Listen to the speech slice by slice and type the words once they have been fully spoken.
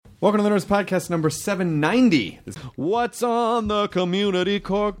Welcome to the Nerdist Podcast number 790. What's on the community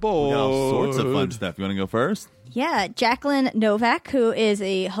corkboard? We got all sorts of fun stuff. You want to go first? Yeah, Jacqueline Novak, who is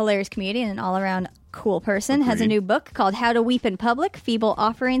a hilarious comedian and all-around cool person, has a new book called How to Weep in Public, Feeble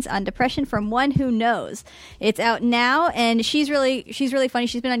Offerings on Depression from One Who Knows. It's out now, and she's really funny.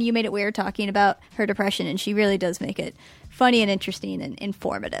 She's been on You Made It Weird talking about her depression, and she really does make it funny and interesting and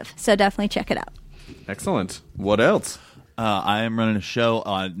informative. So definitely check it out. Excellent. What else? I am running a show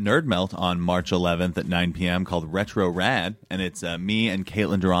on Nerd Melt on March 11th at 9 p.m. called Retro Rad, and it's me and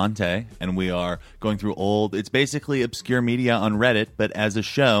Caitlin Durante, and we are going through it's basically obscure media on Reddit, but as a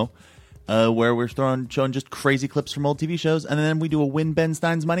show where we're showing just crazy clips from old TV shows, and then we do a Win Ben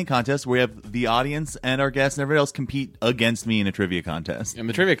Stein's Money contest where we have the audience and our guests and everybody else compete against me in a trivia contest. And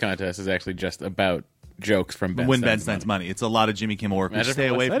the trivia contest is actually just about jokes from Ben Win Ben Stein's Money. It's a lot of Jimmy Kimmel work. Stay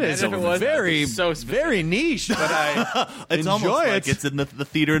away from that. Is very niche, but I it's enjoy almost it. Like it's in the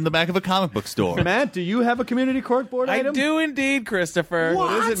theater in the back of a comic book store. Matt, do you have a community corkboard I item? do indeed, Christopher.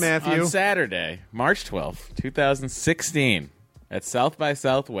 What is it, Matthew? On Saturday, March 12th, 2016, at South by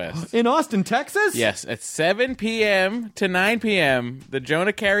Southwest. In Austin, Texas? Yes, at 7 p.m. to 9 p.m., the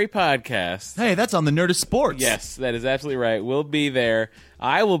Jonah Carey podcast. Hey, that's on the Nerdist Sports. Yes, that is absolutely right. We'll be there.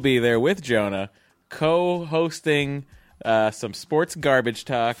 I will be there with Jonah, co-hosting some sports garbage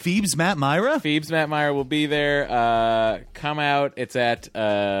talk. Phoebes Matt Myra will be there. Come out. It's at...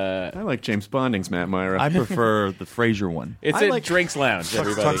 I like James Bonding's Matt Myra. I prefer the Frasier one. It's I at like Drinks Lounge,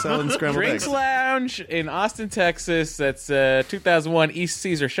 everybody. Tuck salad and scrambled Drinks eggs. Lounge in Austin, Texas. That's 2001 East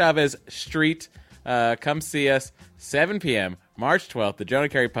Cesar Chavez Street. Come see us. 7 p.m. March 12th, the Jonah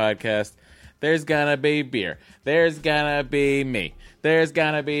Carey podcast. There's gonna be beer. There's gonna be me. There's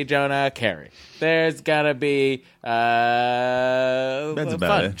gonna be Jonah Carey. There's gonna be That's about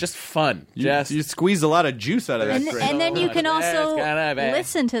fun. it. Just fun. You squeezed a lot of juice out of that. And then you can also gonna be.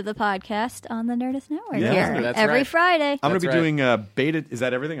 listen to the podcast on the Nerdist Network Yeah. here That's every right. Friday. I'm going That's to be right. doing beta. Is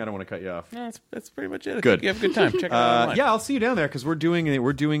that everything? I don't want to cut you off. Yeah, that's pretty much it. Good. You have a good time. Check it out online. Yeah, I'll see you down there because we're doing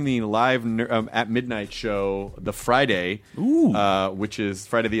the live at midnight show the Friday, which is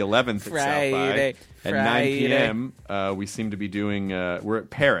Friday the 11th Friday. at 9 p.m. We seem to be doing. We're at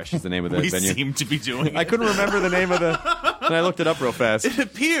Parish is the name of the We venue. seem to be doing I it. couldn't remember the name of the. And I looked it up real fast. It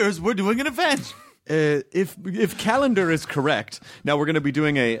appears we're doing an event. If calendar is correct, now we're going to be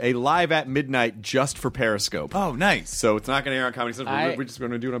doing a live at midnight just for Periscope. Oh, nice. So it's not going to air on Comedy Central. We're just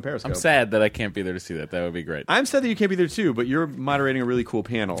going to do it on Periscope. I'm sad that I can't be there to see that. That would be great. I'm sad that you can't be there too, but you're moderating a really cool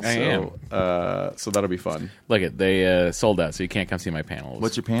panel. I am. So that'll be fun. Look, they sold out, so you can't come see my panel.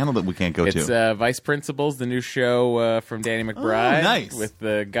 What's your panel that we can't go It's to? Vice Principals, the new show from Danny McBride. Oh, nice. With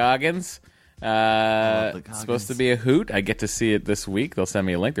the Goggins. the Goggins. It's supposed to be a hoot. I get to see it this week. They'll send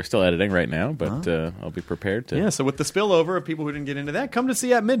me a link. They're still editing right now, but I'll be prepared to. Yeah, so with the spillover of people who didn't get into that, come to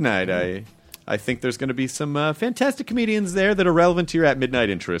see At Midnight. I think there's going to be some fantastic comedians there that are relevant to your At Midnight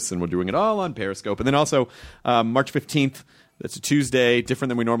interests, and we're doing it all on Periscope. And then also, March 15th, that's a Tuesday, different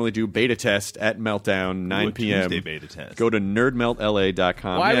than we normally do, beta test at Meltdown, 9 p.m. Tuesday beta test. Go to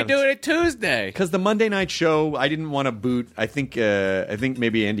nerdmeltla.com. Why are we doing it Tuesday? Because the Monday night show, I didn't want to boot. I think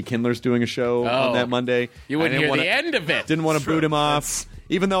maybe Andy Kindler's doing a show on that Monday. You wouldn't hear the end of it. Didn't want to boot him off,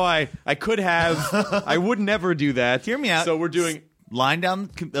 even though I could have. I would never do that. Hear me out. So we're doing. Line down,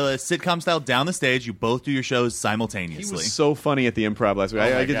 sitcom style, down the stage. You both do your shows He simultaneously. was so funny at the Improv last week. Oh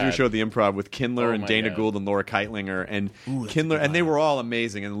I my get to do a God. show at the Improv with Kindler Oh and my Dana God. Gould and Laura Keitlinger and Ooh, that's Kindler, a good and they were all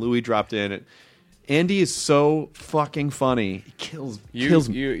amazing. And Louis dropped in. Andy is so fucking funny. He kills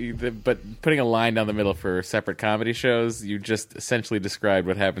me. But putting a line down the middle for separate comedy shows, you just essentially described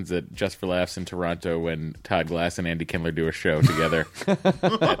what happens at Just for Laughs in Toronto when Todd Glass and Andy Kindler do a show together at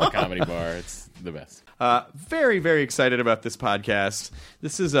the comedy bar. It's the best. Very, very excited about this podcast.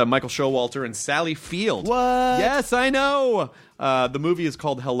 This is Michael Showalter and Sally Field. What? Yes, I know. The movie is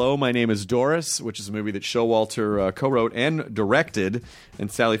called Hello, My Name Is Doris, which is a movie that Showalter co-wrote and directed,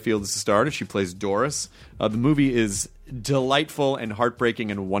 and Sally Field is the star, and she plays Doris. The movie is delightful and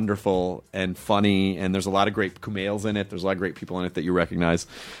heartbreaking and wonderful and funny, and there's a lot of great Kumails in it. There's a lot of great people in it that you recognize.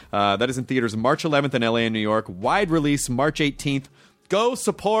 That is in theaters March 11th in LA and New York. Wide release March 18th. Go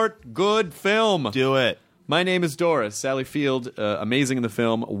support good film. Do it. My Name is Doris. Sally Field, amazing in the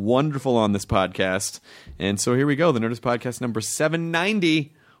film, wonderful on this podcast. And so here we go, the Nerdist Podcast number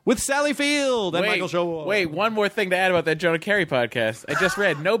 790 with Sally Field and Michael Showalter. Wait, one more thing to add about that Jonah Carey podcast. I just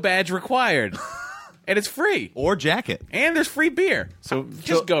read, no badge required. And it's free. Or jacket. And there's free beer. So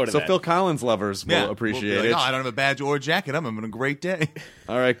just go to so that. Phil Collins lovers will Yeah. appreciate We'll be it. like, "Oh, I don't have a badge or a jacket. I'm having a great day."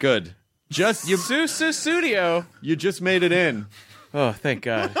 All right, good. Studio. You just made it in. Oh, thank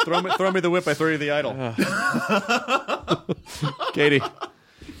God. Throw me the whip, I throw you the idol. Katie.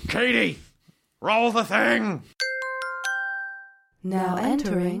 Katie, roll the thing. Now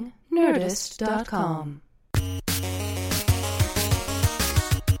entering Nerdist.com.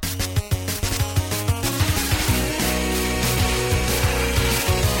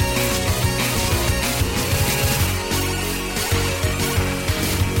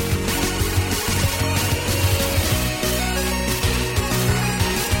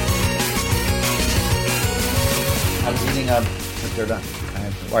 I was eating up, but they're done.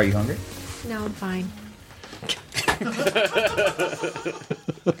 Why, are you hungry? No, I'm fine.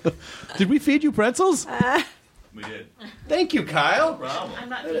 Did we feed you pretzels? We did. Thank you, Kyle. I'm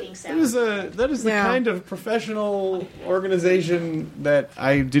not feeding That is, salad. that is the Yeah. kind of professional organization that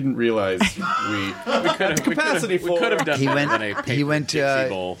I didn't realize we had the capacity for. We could have done He better went. than a paper He went. Dixie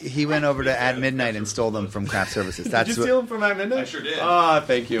bowl. He went over to At Midnight and stole them from craft services. That's Did you what. steal them from my midnight? I sure did. Ah,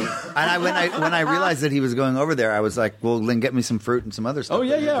 thank you. And when I realized that he was going over there, I was like, "Well, then get me some fruit and some other stuff." Oh,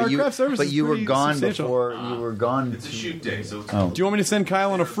 yeah, yeah, But our you, craft service But is you were pretty gone substantial. before. You were gone. It's a shoot day, so it's Oh. Do you want me to send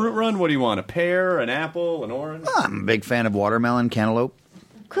Kyle on a fruit run? What do you want? A pear, an apple, an orange? I'm a big fan of watermelon, cantaloupe,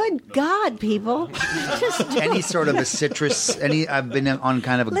 Good God, people. Just any sort of a citrus. I've been on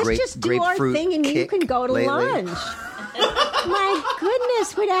kind of a let's just do our grapefruit thing and you kick can go to lately. lunch. My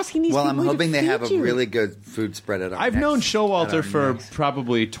goodness, we're asking these Well, people I'm hoping to they have feed a you. really good food spread at our I've next- known at Showalter our for next-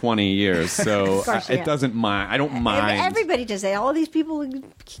 probably 20 years, so Of course, it yeah. doesn't mind. I don't mind. Everybody does that. All of these people,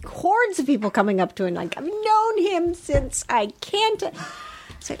 hordes of people coming up to him like, I've known him since I can't.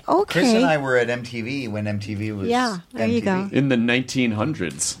 It's like, okay. Chris and I were at MTV when MTV was. Yeah, there you go. In the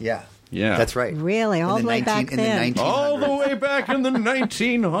 1900s. Yeah, Yeah. that's right. Really? All In the way 19 back in then. the 1900s. All the way back in the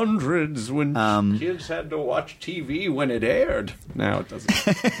 1900s when kids had to watch TV when it aired. Now it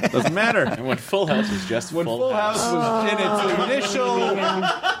doesn't matter. And when Full House was just When Full House. was in its initial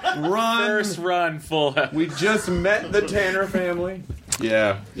run, First run Full House. we just met the Tanner family.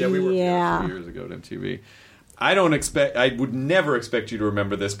 Yeah, we were Yeah. here a few years ago at MTV. I would never expect you to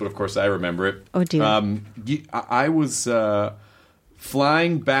remember this, but of course I remember it. Oh, dear. I was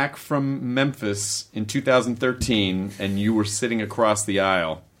flying back from Memphis in 2013, and you were sitting across the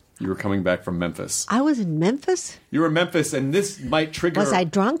aisle. You were coming back from Memphis. I was in Memphis. You were in Memphis, and this might trigger... Was I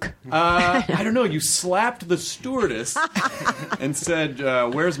drunk? I don't know. You slapped the stewardess and said,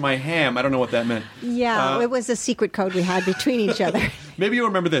 where's my ham? I don't know what that meant. Yeah, it was a secret code we had between each other. Maybe you'll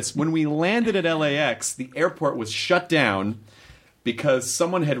remember this. When we landed at LAX, the airport was shut down because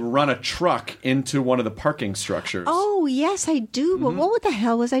someone had run a truck into one of the parking structures. Oh, yes, I do. But what the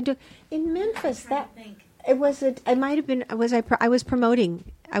hell was I doing in Memphis? It was. It might have been. I was promoting.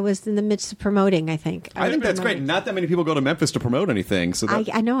 I was in the midst of promoting. I think. I think that's great. Not that many people go to Memphis to promote anything. So that,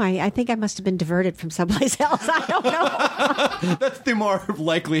 I know. I think I must have been diverted from someplace else. I don't know. that's the more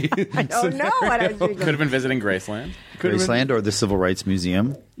likely. I don't know what I was doing. Could have been visiting Graceland. Graceland or the Civil Rights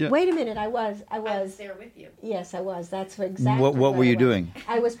Museum. Yeah. Wait a minute. I was there with you. Yes, I was. That's exactly. What were you I was. doing?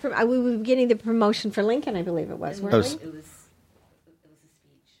 I was. We were getting the promotion for Lincoln. I believe it was. Weren't Oh, we? It was a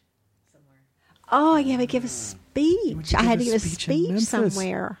speech somewhere. Oh, yeah, we give a speech. I had to give a speech in speech Memphis?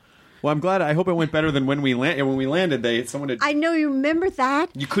 somewhere. Well, I'm glad. I hope it went better than when we landed. When we landed, someone had. I know you remember that.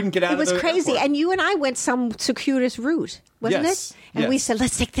 You couldn't get out It of was the crazy. airport. And you and I went some circuitous route, wasn't Yes, it? And we yes. said,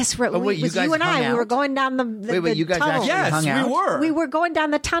 let's take this route. Oh, wait, It you was guys you and hung I. We were out? going down the Wait, you guys tunnels. actually Yes, hung out? we were. We were going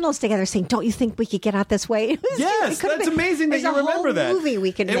down the tunnels together saying, don't you think we could get out this way? It was, Yes, it could have that's been- amazing that there's you a remember whole that. movie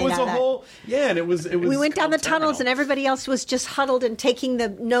we could It make was out a of that. whole. Yeah, and it was. We went down the called tunnels and Terminal. everybody else was just huddled and taking the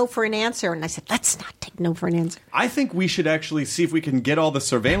no for an answer. And I said, let's not take no for an answer. I think we should actually see if we can get all the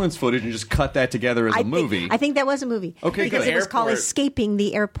surveillance footage and just cut that together as a movie. I think that was a movie. Okay, because good. it was called Airport. Escaping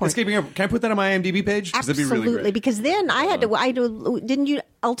the Airport. Escaping Airport. Can I put that on my IMDb page? 'Cause that'd be Absolutely, really great. because then I had to. Didn't you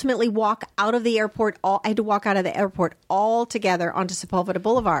ultimately walk out of the airport? I had to walk out of the airport altogether onto Sepulveda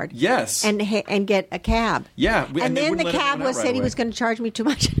Boulevard. Yes. and get a cab. Yeah, and and they then wouldn't the let cab everyone out was right said he away. was going to charge me too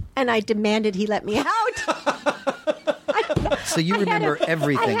much, and I demanded he let me out. So you remember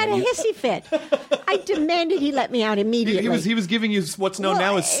everything. I had a hissy fit. I demanded he let me out immediately. He was giving you what's known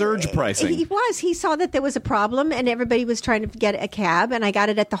now as surge pricing. He was. He saw that there was a problem, and everybody was trying to get a cab, and I got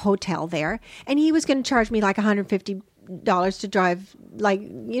it at the hotel there, and he was going to charge me like $150 to drive, like,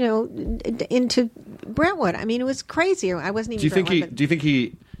 into Brentwood. I mean, it was crazy. I wasn't even. Do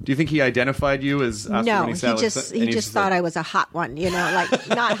you think he identified you as Oscar No, when he saw it? just And he's just thought I was a hot one, like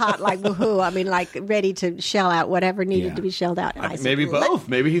not hot like woohoo. I mean, like ready to shell out whatever needed Yeah. to be shelled out. And I said, maybe "Let-" both.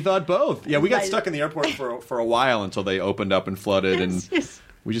 Maybe he thought both. Yeah, we got Like- stuck in the airport for a while until they opened up and flooded, and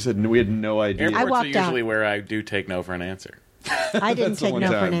we had no idea. Airports are walked out. usually where I do take no for an answer. I didn't the take one no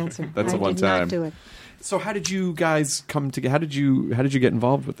for an time. answer. That's the I one did not time. do it. So how did you guys come together? How did you get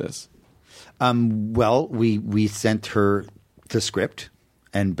involved with this? Well, we sent her the script.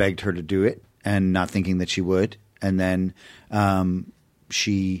 and begged her to do it, and not thinking that she would. And then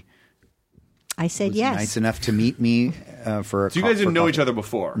she I said was yes. nice enough to meet me for a So you guys didn't know each coffee. other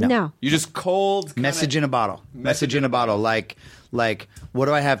before? No. You just cold kinda- Message in a bottle. Message in a bottle. Like, what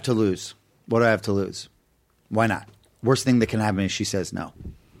do I have to lose? What do I have to lose? Why not? Worst thing that can happen is she says no.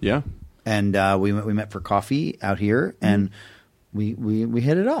 Yeah. And we met for coffee out here, and we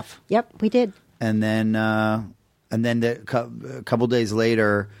hit it off. Yep, we did. And then a couple days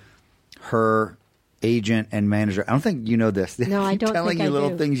later, her agent and manager. I don't think you know this. No, I don't telling think you I little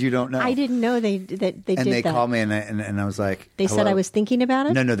do. things you don't know. I didn't know they did and they that. called me, and I was like, They said "Hello?" I was thinking about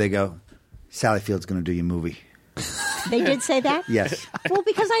it? No, they go, Sally Field's going to do your movie. They did say that? Yes. Well,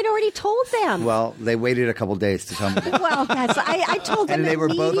 because I'd already told them. Well, they waited a couple days to tell me that. Well, I told them And they were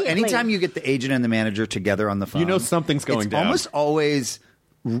both. immediately. Anytime you get the agent and the manager together on the phone, You know something's going it's down. almost always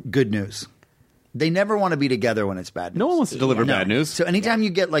good news. They never want to be together when it's bad news. No one wants to deliver bad news. So anytime you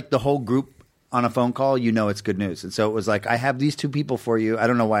get like the whole group on a phone call, you know it's good news. And so it was like, I have these two people for you. I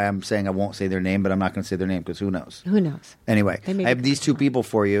don't know why I'm saying I won't say their name, but I'm not going to say their name because who knows? Who knows? Anyway, They may I have be these two people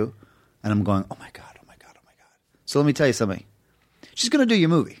for you, and I'm going, oh my God, oh my God, oh my God. So let me tell you something. She's going to do your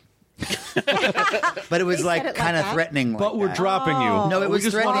movie. But it was They said like it like kind of that? threatening. But like we're that. dropping you. No, it We was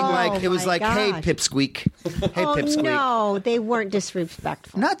just threatening. wanted to- Like it was my like, hey, gosh. Pipsqueak, hey, Oh, Pipsqueak. no, they weren't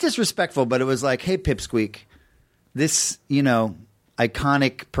disrespectful. Not disrespectful, but it was like, hey, Pipsqueak, this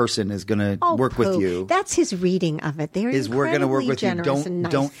iconic person is going to Oh, work with poo. you. That's his reading of it. They're Is we're gonna work incredibly with you. generous and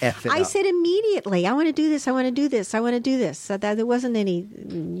nice. Don't F it I up. said immediately, I want to do this. I want to do this. I want to do this. So that there wasn't any,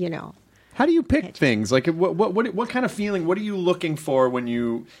 How do you pick things? Like, what kind of feeling? What are you looking for when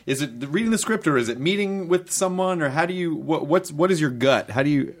you? Is it reading the script, or is it meeting with someone, or how do you? What is your gut? How do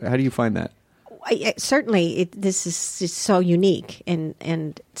you find that? Certainly, this is just so unique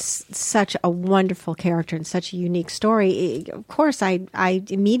and such a wonderful character and such a unique story. Of course, I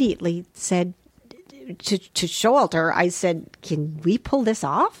immediately said to Showalter, I said, "Can we pull this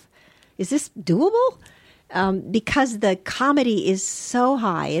off? Is this doable?" Because the comedy is so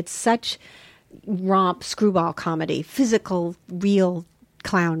high, it's such romp screwball comedy, physical, real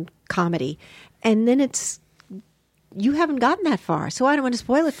clown comedy, and then you haven't gotten that far, so I don't want to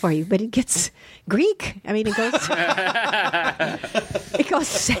spoil it for you, but it gets Greek. I mean, it goes it goes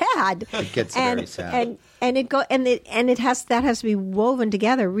sad. It gets very sad. And it has to be woven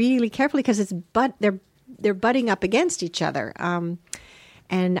together really carefully because they're butting up against each other.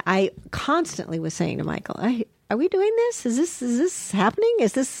 And I constantly was saying to Michael, "Are we doing this? Is this happening?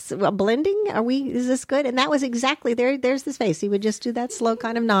 Is this a blending? Is this good?" And that was exactly there's his face. He would just do that slow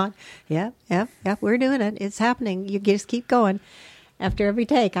kind of nod. Yeah, we're doing it. It's happening. You just keep going. After every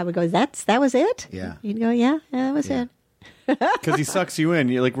take, I would go, that was it? Yeah. You'd go, yeah, that was it. Because he sucks you in.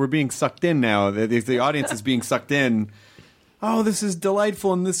 You're like, we're being sucked in now. The audience is being sucked in. Oh, this is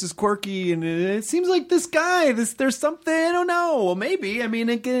delightful and this is quirky and it seems like this guy. There's something. I don't know. Well, maybe. I mean,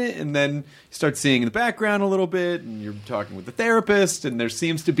 and then you start seeing in the background a little bit, and you're talking with the therapist, and there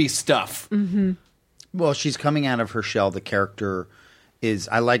seems to be stuff. Mm-hmm. Well, she's coming out of her shell. The character is.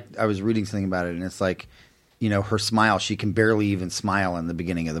 I was reading something about it, and it's like, her smile. She can barely even smile in the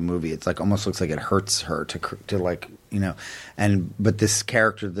beginning of the movie. It's like almost looks like it hurts her to like but this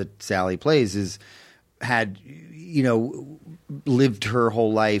character that Sally plays had lived her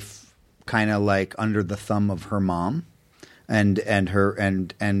whole life kind of like under the thumb of her mom, and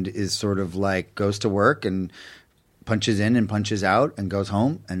is sort of like goes to work and punches in and punches out and goes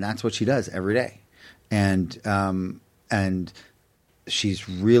home, and that's what she does every day, and she's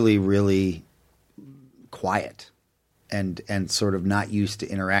really, really quiet and sort of not used to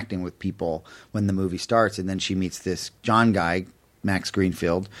interacting with people when the movie starts, and then she meets this John guy, Max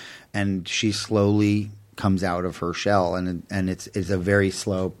Greenfield, and she slowly comes out of her shell, and it's a very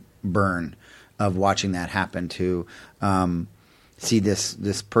slow burn of watching that happen to see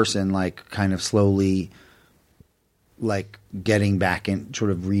this person like kind of slowly like getting back in,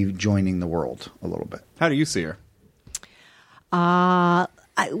 sort of rejoining the world a little bit. How do you see her?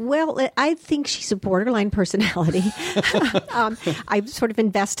 I think she's a borderline personality. I've sort of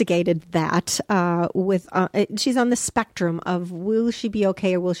investigated that. She's on the spectrum of will she be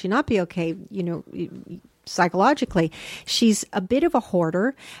okay or will she not be okay? Psychologically, she's a bit of a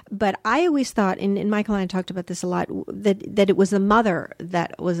hoarder. But I always thought, and Michael and I talked about this a lot, that it was the mother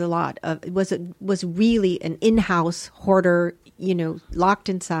that was was really an in-house hoarder. Locked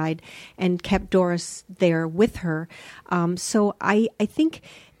inside and kept Doris there with her. So I think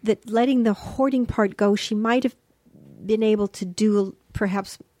that letting the hoarding part go, she might have been able to do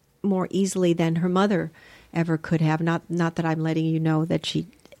perhaps more easily than her mother ever could have. Not that I'm letting you know that she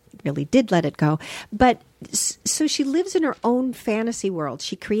really did let it go. But so she lives in her own fantasy world.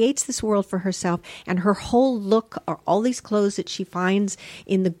 She creates this world for herself, and her whole look are all these clothes that she finds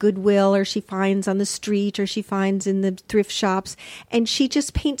in the Goodwill, or she finds on the street, or she finds in the thrift shops. And she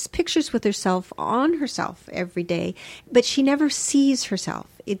just paints pictures with herself on herself every day, but she never sees herself.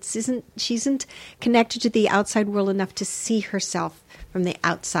 She isn't connected to the outside world enough to see herself from the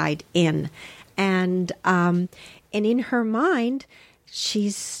outside in. And in her mind,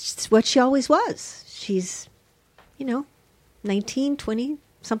 she's what she always was. She's, 19, 20,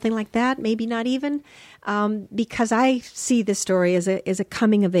 something like that, maybe not even, because I see this story as a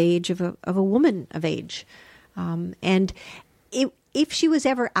coming of age of a woman of age. And if she was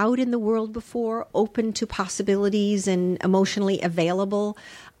ever out in the world before, open to possibilities and emotionally available,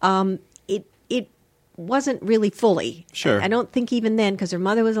 it wasn't really fully. Sure. I don't think even then, because her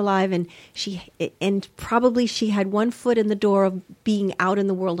mother was alive, and probably she had one foot in the door of being out in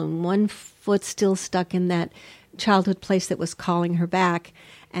the world and one foot still stuck in that childhood place that was calling her back.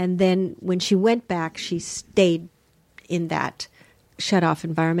 And then when she went back, she stayed in that shut-off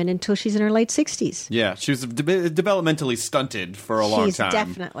environment until she's in her late 60s. Yeah, she was developmentally stunted for a long time. She's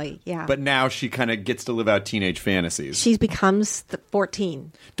definitely, yeah. But now she kind of gets to live out teenage fantasies. She becomes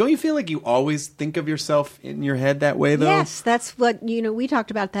 14. Don't you feel like you always think of yourself in your head that way, though? Yes, that's what, we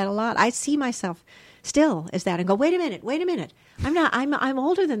talked about that a lot. I see myself still as that and go, wait a minute. I'm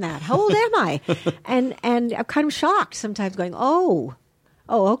older than that. How old am I? And I'm kind of shocked sometimes going, oh,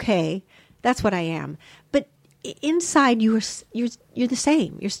 okay, that's what I am. But inside you're the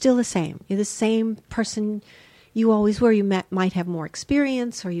same. You're still the same. You're the same person you always were. You might have more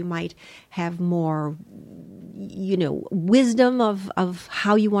experience, or you might have more, wisdom of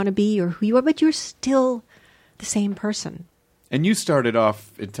how you want to be or who you are, but you're still the same person. And you started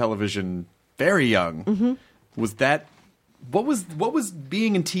off in television very young. Mm-hmm. Was that what was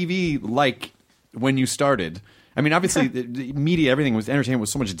being in TV like when you started? I mean, obviously, the media, everything was entertainment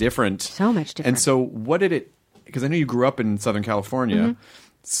was so much different. So much different. And so, what did it? Because I know you grew up in Southern California. Mm-hmm.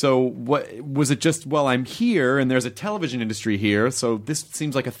 So, what was it? Just I'm here, and there's a television industry here, so this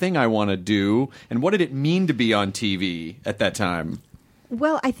seems like a thing I want to do. And what did it mean to be on TV at that time?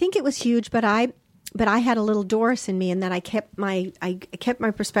 Well, I think it was huge, but I had a little Doris in me, and that I kept my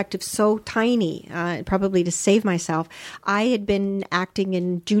perspective so tiny, probably to save myself. I had been acting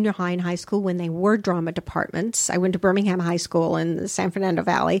in junior high and high school when they were drama departments. I went to Birmingham High School in the San Fernando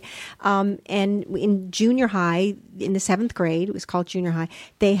Valley, and in junior high, in the 7th grade, it was called junior high,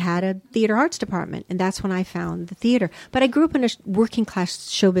 they had a theater arts department, and that's when I found the theater. But I grew up in a working class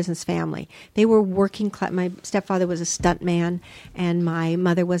show business family. They were working class. My stepfather was a stuntman, and my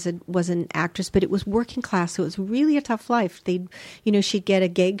mother was an actress, but it was working class, so it was really a tough life. She'd get a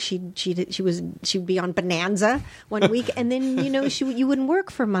gig, she'd be on Bonanza one week, and then you wouldn't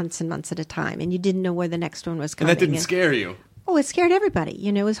work for months and months at a time, and you didn't know where the next one was coming. And that didn't scare you. Oh, it scared everybody.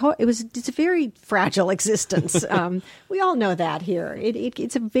 It's a very fragile existence. We all know that here.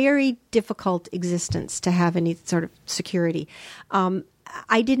 It's a very difficult existence to have any sort of security.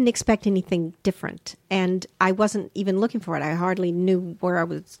 I didn't expect anything different, and I wasn't even looking for it. I hardly knew where I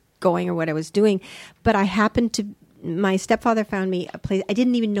was going or what I was doing, but my stepfather found me a place. I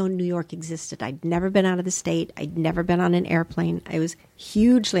didn't even know New York existed. I'd never been out of the state. I'd never been on an airplane. I was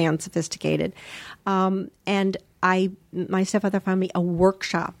hugely unsophisticated. And my stepfather found me a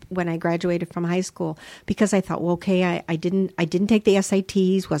workshop when I graduated from high school, because I thought, well, okay, I didn't take the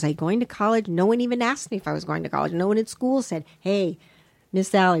SATs. Was I going to college? No one even asked me if I was going to college. No one at school said, hey, Miss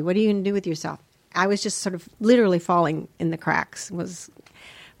Sally, what are you going to do with yourself? I was just sort of literally falling in the cracks. Was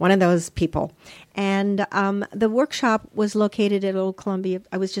one of those people. And the workshop was located at Old Columbia.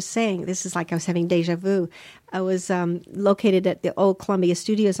 I was just saying, this is like I was having deja vu. I was located at the Old Columbia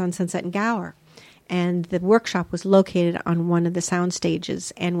Studios on Sunset and Gower. And the workshop was located on one of the sound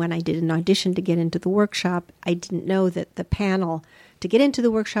stages. And when I did an audition to get into the workshop, I didn't know that the panel to get into the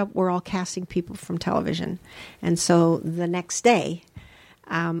workshop were all casting people from television. And so the next day,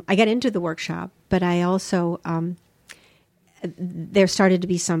 I got into the workshop, but I also... there started to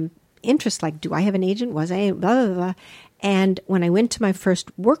be some interest, like, do I have an agent? Was I? Blah, blah, blah. And when I went to my first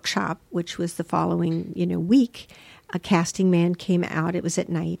workshop, which was the following, week, a casting man came out. It was at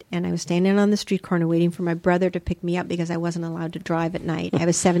night, and I was standing on the street corner waiting for my brother to pick me up because I wasn't allowed to drive at night. I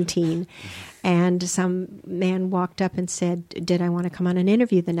was 17. And some man walked up and said, did I want to come on an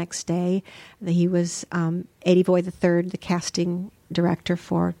interview the next day? He was Eddie Voy III, the casting director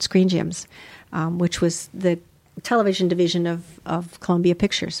for Screen Gems, which was the television division of Columbia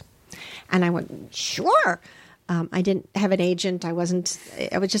Pictures. And I went, sure. I didn't have an agent. I was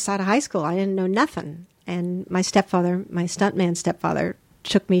just out of high school. I didn't know nothing. And my stepfather, my stuntman stepfather,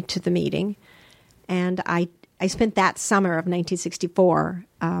 took me to the meeting, and I spent that summer of 1964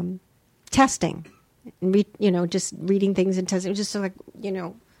 testing, and just reading things and testing. It was just like,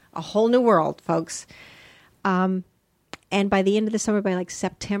 a whole new world, folks. And by the end of the summer, by like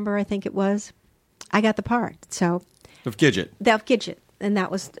September, I think it was, I got the part. So Of Gidget. And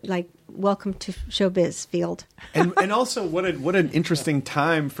that was like, welcome to showbiz field. and also what an interesting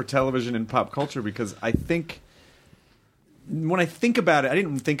time for television and pop culture, because I think when I think about it, I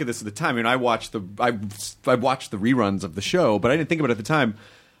didn't think of this at the time. I mean, I watched the reruns of the show, but I didn't think about it at the time.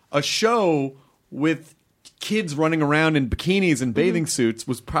 A show with kids running around in bikinis and bathing suits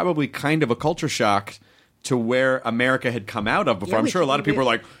was probably kind of a culture shock to where America had come out of before. Yeah, I'm sure a lot of people were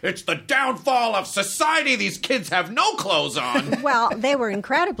like, it's the downfall of society. These kids have no clothes on. Well, they were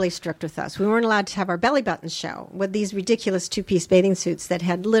incredibly strict with us. We weren't allowed to have our belly buttons show with these ridiculous two-piece bathing suits that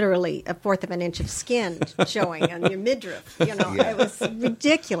had literally a fourth of an inch of skin showing on your midriff. It was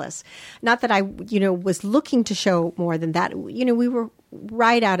ridiculous. Not that I, was looking to show more than that. We were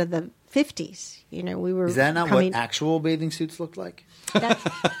right out of the 50s. We were. Is that not coming, what actual bathing suits looked like? That's,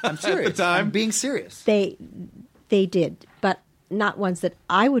 I'm serious. I'm being serious. They did, but not ones that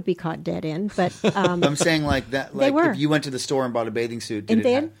I would be caught dead in. But I'm saying like that. They Like were. if you went to the store and bought a bathing suit, And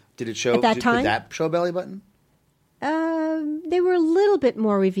then, did it show at that did time? that show a belly button? they were a little bit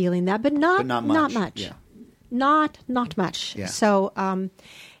more revealing that, but not much. Yeah. Not much. Yeah. So,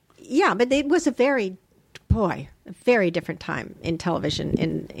 but it was a very different time in television,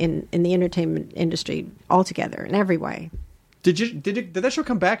 in the entertainment industry altogether, in every way. Did that show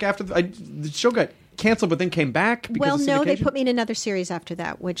come back after the show got canceled, but then came back? Because Well, of no, they syndication? put me in another series after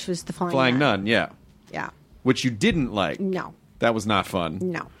that, which was The Flying Nun. Yeah, Yeah. which you didn't like. No. That was not fun.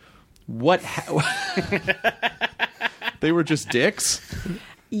 No. What? They were just dicks.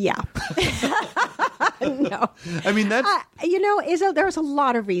 Yeah. No. I mean, that's There was a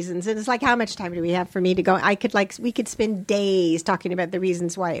lot of reasons, and it's like, how much time do we have for me to go? We could spend days talking about the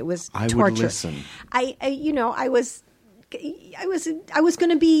reasons why it was I torture. would listen. I was going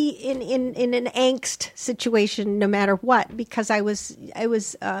to be in an angst situation no matter what, because I was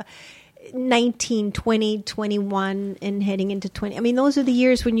 19, 20, 21 and heading into 20. I mean, those are the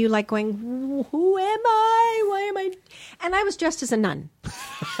years when you're like going, who am I? Why am I? And I was dressed as a nun.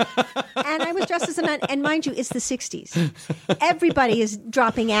 And mind you, it's the 60s. Everybody is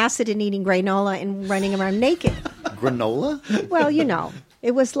dropping acid and eating granola and running around naked. Granola? Well,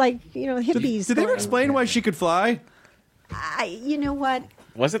 it was like, hippies. Did they ever going- explain why she could fly? You know what?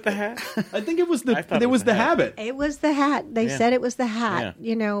 Was it the hat? I think it was I thought it was the the hat. habit. It was the hat. They said it was the hat,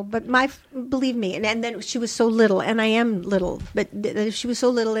 but believe me, and then she was so little, and I am little, but she was so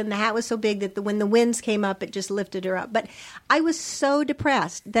little, and the hat was so big that when the winds came up, it just lifted her up. But I was so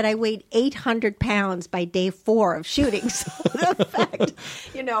depressed that I weighed 800 pounds by day 4 of shooting. So the fact,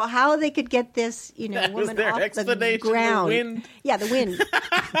 how they could get this, That was woman their off the explanation, the ground. wind. Yeah, the wind.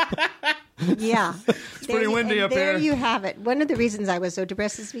 Yeah. It's pretty windy up there. here. There you have it. One of the reasons I was so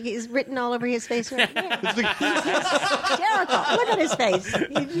depressed is because it's written all over his face right now. Hysterical. Look at his face.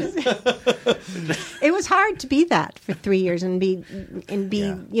 It was hard to be that for 3 years and be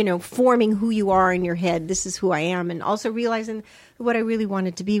forming who you are in your head. This is who I am, and also realizing what I really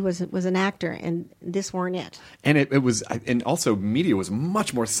wanted to be was an actor, and this weren't it. And it was, and also media was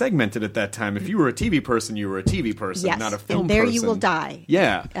much more segmented at that time. If you were a TV person, you were a TV person, Yes, not a film and there person. you will die.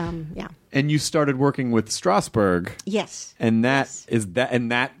 Yeah. Yeah. And you started working with Strasberg. Yes. And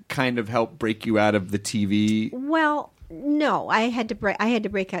that kind of helped break you out of the TV. Well, no, I had to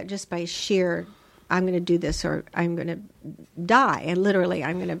break out just by sheer, I'm going to do this or I'm going to die. And literally,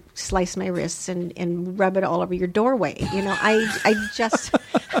 I'm going to slice my wrists and rub it all over your doorway. I just,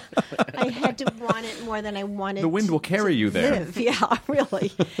 I had to want it more than I wanted. The wind will carry you there. Live. Yeah,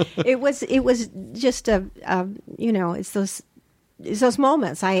 really. It was just it's those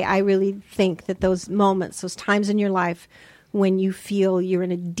moments. I really think that those moments, those times in your life when you feel you're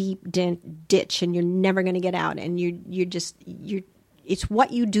in a deep ditch and you're never going to get out, and it's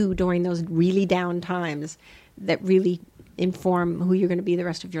what you do during those really down times that really inform who you're going to be the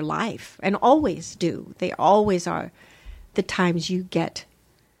rest of your life, and always do. They always are the times you get,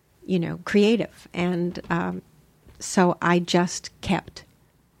 creative. And so I just kept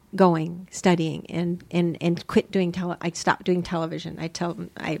going, studying, and quit doing I stopped doing television. I tell them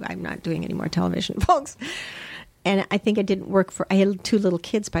I'm not doing any more television, folks. And I think I had 2 little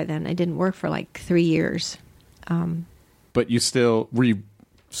kids by then. I didn't work for like 3 years. But were you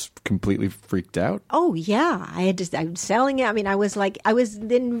completely freaked out? Oh yeah, I was selling it. I mean, I was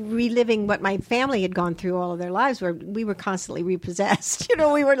then reliving what my family had gone through all of their lives, where we were constantly repossessed.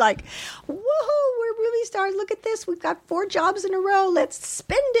 We were like, woohoo, we're movie stars. Look at this. We've got 4 jobs in a row. Let's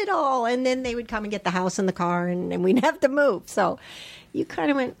spend it all. And then they would come and get the house and the car, and we'd have to move. So you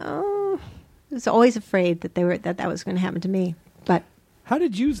kind of went, oh, I was always afraid that that was going to happen to me. But how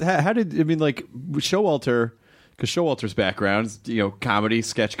did like Showalter? Because Showalter's background is, comedy,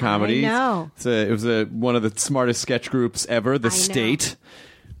 sketch comedy. I know. It was one of the smartest sketch groups ever, The State.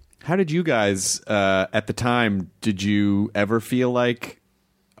 How did you guys, at the time, did you ever feel like,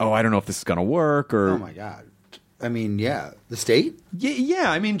 oh, I don't know if this is going to work? Or Oh, my God. I mean, yeah. The State?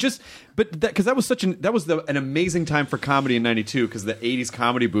 Yeah. I mean, because that was an amazing time for comedy in '92 because the '80s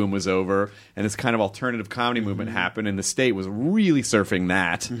comedy boom was over and this kind of alternative comedy movement happened, and the State was really surfing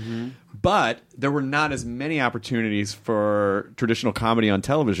that. Mm-hmm. But there were not as many opportunities for traditional comedy on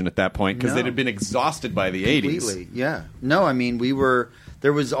television at that point because it had been exhausted by the '80s. Completely, yeah. No, I mean,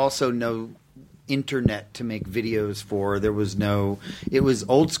 there was also no internet to make videos for. It was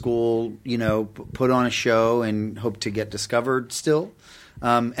old school, put on a show and hope to get discovered still.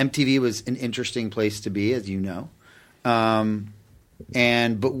 MTV was an interesting place to be, as you know.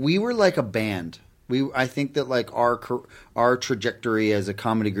 But we were like a band. I think that like our trajectory as a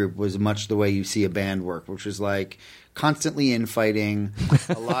comedy group was much the way you see a band work, which was like constantly infighting,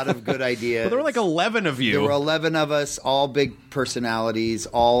 a lot of good ideas. Well, there were like 11 of you. There were 11 of us, all big personalities,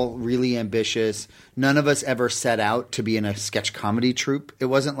 all really ambitious. None of us ever set out to be in a sketch comedy troupe. It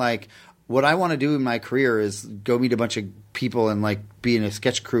wasn't like, what I want to do in my career is go meet a bunch of people and like be in a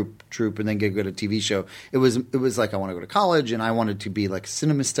sketch troupe and then get a good TV show. It was like I want to go to college and I wanted to be like a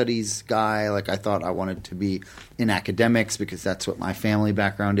cinema studies guy. Like I thought I wanted to be in academics because that's what my family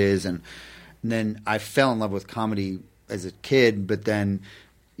background is. And then I fell in love with comedy as a kid, but then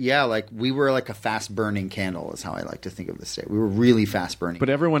like we were like a fast burning candle is how I like to think of the State. We were really fast burning.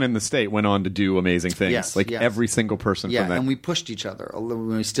 But everyone in the State went on to do amazing things. Yes, every single person from that. And we pushed each other.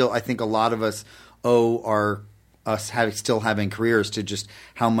 I think a lot of us owe still having careers to just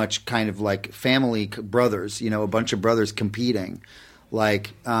how much kind of like family brothers, a bunch of brothers competing,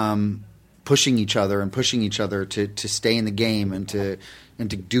 like pushing each other to stay in the game and to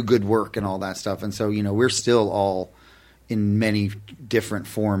do good work and all that stuff. And so, we're still all in many different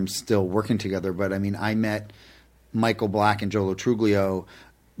forms still working together. But I mean, I met Michael Black and Joe Truglio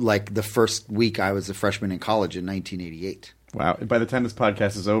like the first week I was a freshman in college in 1988. Wow. By the time this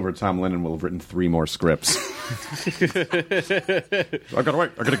podcast is over, Tom Lennon will have written 3 more scripts. I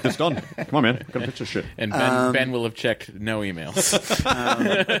gotta get this done. Come on, man. I gotta pitch this shit. And Ben will have checked no emails.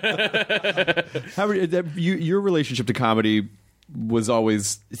 Your relationship to comedy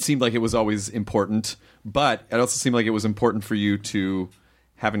it seemed like it was always important, but it also seemed like it was important for you to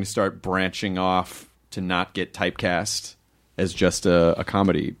having to start branching off to not get typecast as just a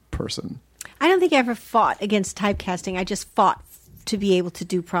comedy person. I don't think I ever fought against typecasting. I just fought to be able to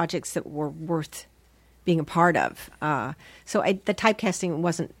do projects that were worth being a part of. So the typecasting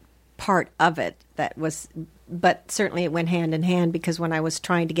wasn't part of it. But certainly it went hand in hand because when I was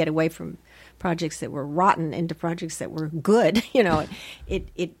trying to get away from projects that were rotten into projects that were good,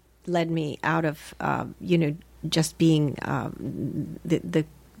 it led me out of just being the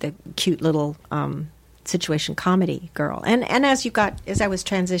cute little situation comedy girl. And as I was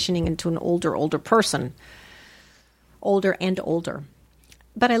transitioning into an older person, older and older.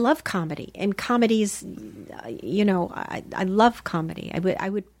 But I love comedy, and comedies, I love comedy. I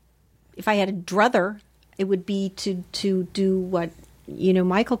would if I had a druther, it would be to do what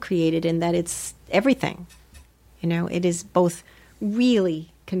Michael created, in that it's everything. It is both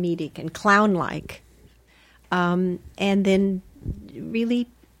really comedic and clown-like, and then really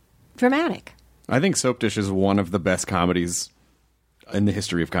dramatic. I think Soap Dish is one of the best comedies in the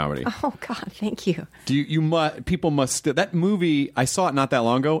history of comedy. Oh God, thank you. People must that movie. I saw it not that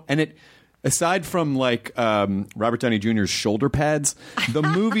long ago, and it. Aside from like Robert Downey Jr.'s shoulder pads, the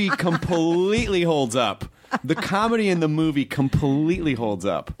movie completely holds up. The comedy in the movie completely holds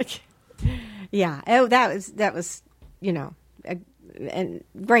up. Yeah, that was and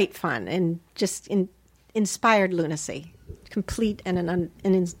great fun and just inspired lunacy, complete and an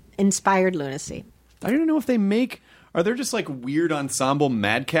inspired lunacy. I don't know if are there just like weird ensemble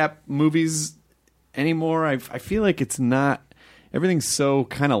madcap movies anymore? I feel like it's not. Everything's so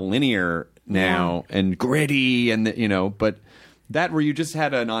kind of linear now and gritty, and but that where you just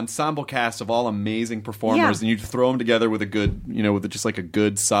had an ensemble cast of all amazing performers and you throw them together with a good, with just like a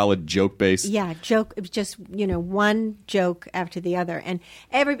good solid joke base. Yeah, joke. It was just one joke after the other, and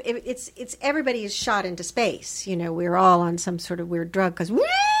everybody is shot into space. We're all on some sort of weird drug because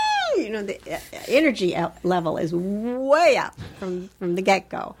the energy level is way up from the get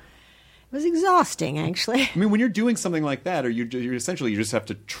go. It was exhausting, actually. I mean, when you're doing something like that, or you essentially just have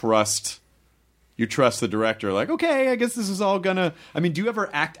to trust. you trust the director. Like, okay, I guess this is all gonna. I mean, do you ever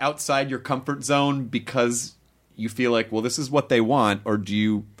act outside your comfort zone because you feel like, well, this is what they want, or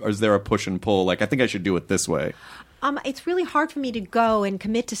is there a push and pull? Like, I think I should do it this way. It's really hard for me to go and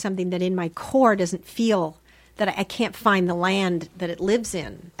commit to something that in my core doesn't feel that I can't find the land that it lives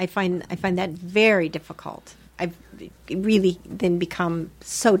in. I find that very difficult. I've really then become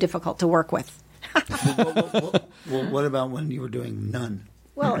so difficult to work with. Well, what about when you were doing None?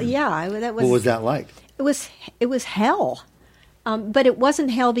 Well, yeah, that was. What was that like? It was hell, but it wasn't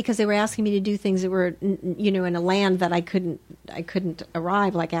hell because they were asking me to do things that were, in a land that I couldn't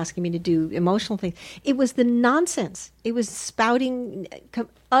arrive. Like asking me to do emotional things. It was the nonsense. It was spouting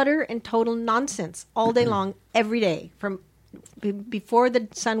utter and total nonsense all day long, every day, from before the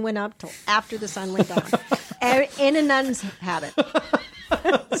sun went up till after the sun went down, in a nun's habit.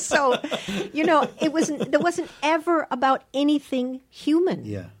 So, there wasn't ever about anything human.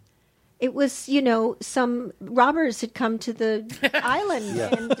 Yeah. It was, some robbers had come to the island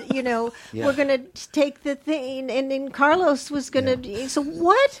and, we're going to take the thing. And then Carlos was going to. So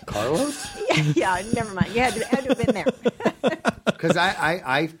what? Carlos? Yeah, never mind. You had to have been there. Because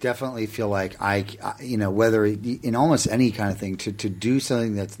I definitely feel like whether in almost any kind of thing, to do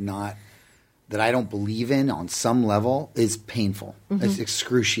something that I don't believe in on some level is painful. Mm-hmm. It's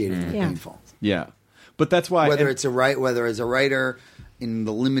excruciatingly painful. Yeah. But that's why. Whether as a writer, in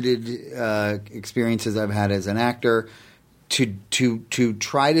the limited experiences I've had as an actor, to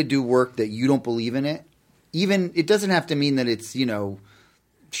try to do work that you don't believe in it, even it doesn't have to mean that it's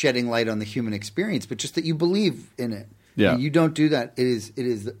shedding light on the human experience, but just that you believe in it. Yeah. And you don't do that.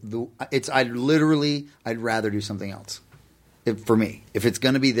 I'd rather do something else. For me, if it's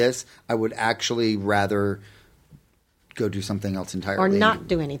going to be this, I would actually rather go do something else entirely, or not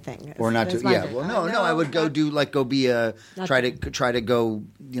do anything, or not do. Yeah, well, no, I would go be a try to go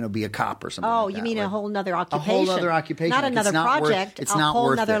be a cop or something. Oh, like you that. mean like, a whole other occupation? A whole other occupation. Not another project. It's not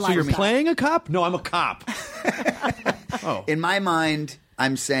worth it. So you're playing a cop? No, I'm a cop. Oh. In my mind,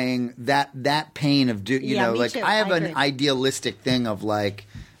 I'm saying that pain of too. I have an idealistic thing of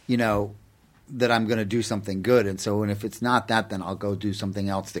that I'm going to do something good, and so if it's not that, then I'll go do something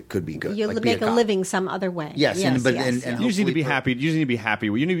else that could be good. You'll make a living some other way. Yes, yes, and you just need to be happy. You just need to be happy.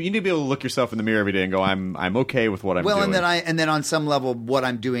 You need to be able to look yourself in the mirror every day and go, I'm okay with what I'm doing. Well, and then on some level, what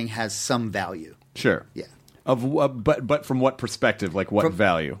I'm doing has some value. Sure. Yeah. But from what perspective? Like what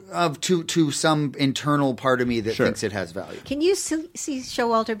value? To some internal part of me that Sure. thinks it has value. Can you see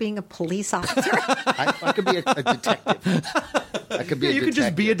Showalter being a police officer? I could be a detective. I could be a detective. You could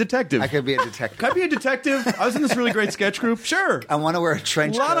just be a detective. I could be a detective. Can I be a detective? I was in this really great sketch group. Sure. I want to wear a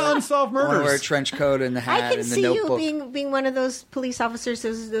trench coat. A lot of unsolved I want to wear a murders. trench coat and the hat I can and the see notebook. you being one of those police officers,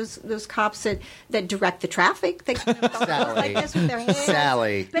 those cops that direct the traffic. They kind of go Sally. like this with their hands.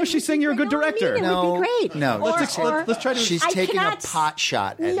 Sally. But No, she's saying you're a good director. I mean, it would be great. No. Let's try to. She's I taking a cannot pot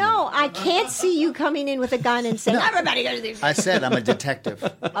shot at me. No, I can't see you coming in with a gun and saying, "Everybody goes to do." I said I'm a detective.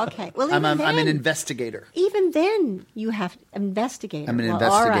 Okay, well, I'm even an then, investigator. even then, you have investigator. I'm an All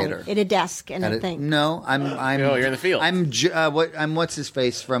investigator. right, at a desk and a thing. No, I'm. No, you're in the field. I'm what's his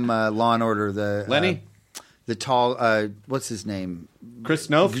face from Law and Order? Lenny? The tall. What's his name? Chris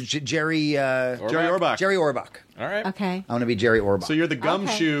Noth? Jerry. Jerry Orbach. Jerry Orbach. All right. Okay. I want to be Jerry Orbach. So you're the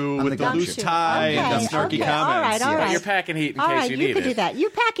gumshoe I'm with the the loose gumshoe. tie and Okay, snarky okay. comments. All right. But you're packing heat in All case right, you you need could it. do that.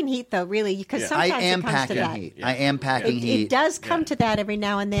 You're packing heat though, really, because I sometimes am it comes to packing that. heat. I am packing heat. It does come to that every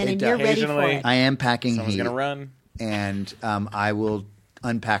now and then, It and does. you're ready for Occasionally. it. I am packing Someone's heat. gonna run. And I will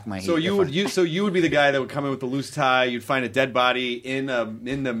unpack my heat. So you if I- would be the guy that would come in with the loose tie. You'd find a dead body in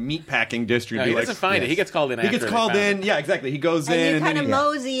the meat packing district. No, Be he like, doesn't find it. He gets called in. He after gets they called found in. it. Yeah, exactly. He goes in And you and kind then of he,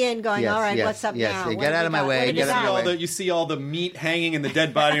 mosey in, going, Yes, "All right, yes, what's up yes. now? You What get do out we of my got? way, What do we get out of my got?" way. you see all the meat hanging in the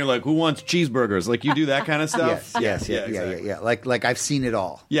dead body. And you're like, who wants cheeseburgers? Like you do that kind of stuff. Yes, exactly. yeah. Like I've seen it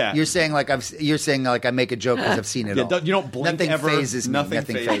all. Yeah. You're saying like I make a joke because I've seen it Yeah, all. you don't blink Nothing ever. phases me. Nothing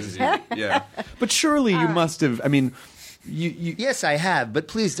phases you. Yeah, but surely you must have. I mean, you. Yes, I have, but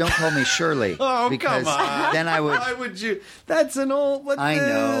please don't call me Shirley. Oh, because come on. then I would. Why would you? That's an old. I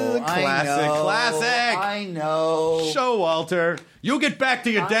know. Classic. I know. Showalter, you'll get back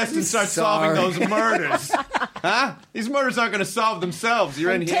to your desk and start solving sorry. those murders. Huh? These murders aren't going to solve themselves.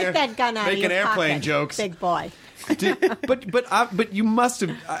 You're in And here take that gun out making of your airplane pocket, jokes. big boy. But you must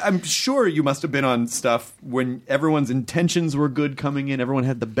have. I'm sure you must have been on stuff when everyone's intentions were good coming in. Everyone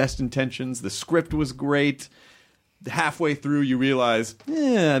had the best intentions. The script was great. Halfway through, you realize,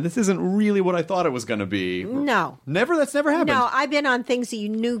 this isn't really what I thought it was going to be. No. That's never happened. No, I've been on things that you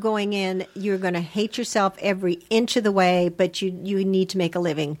knew going in you're going to hate yourself every inch of the way, but you need to make a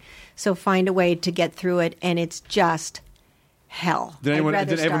living. So find a way to get through it, and it's just hell. Did I'd anyone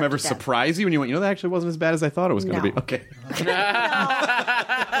rather starve ever to death. surprise you when you went, that actually wasn't as bad as I thought it was going to No. be? Okay. No.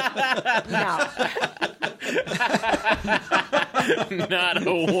 Not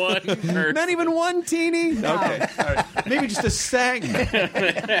a one person. Not even one teeny? Okay. All right. Maybe just a sag.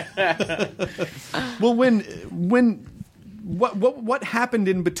 Well, what happened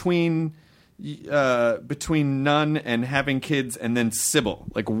in between Nun and having kids and then Sybil?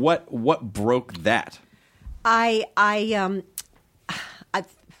 Like what broke that? I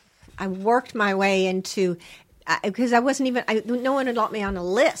worked my way into because I wasn't even. No one had let me on a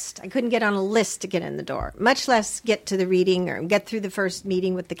list. I couldn't get on a list to get in the door, much less get to the reading or get through the first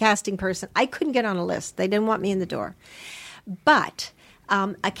meeting with the casting person. I couldn't get on a list. They didn't want me in the door. But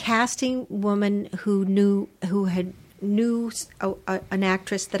a casting woman who knew an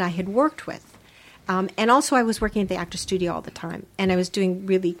actress that I had worked with, and also I was working at the Actors Studio all the time, and I was doing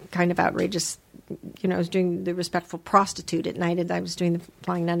really kind of outrageous. I was doing the respectful prostitute at night, and I was doing the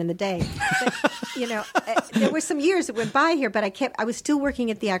flying nun in the day. But, there were some years that went by here, but I was still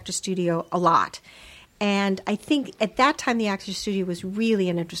working at the Actors Studio a lot. And I think at that time, the Actors Studio was really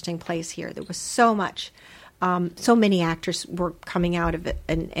an interesting place here. There was so much, so many actors were coming out of it,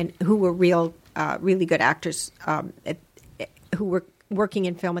 and who were really good actors who were working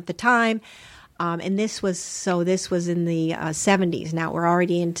in film at the time. And this was in the 70s. Now we're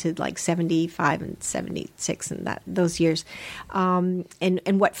already into like 75 and 76 and those years.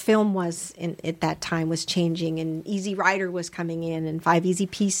 And what film was at that time was changing, and Easy Rider was coming in, and 5 Easy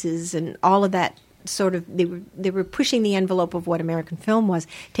Pieces, and all of that sort of they were pushing the envelope of what American film was,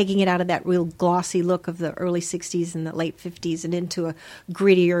 taking it out of that real glossy look of the early 60s and the late 50s and into a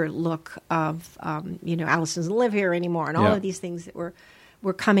grittier look of Alice Doesn't Live Here Anymore, and all of these things that were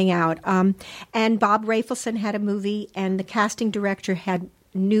coming out. And Bob Rafelson had a movie, and the casting director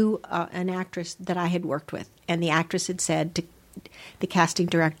knew an actress that I had worked with, and the actress had said to the casting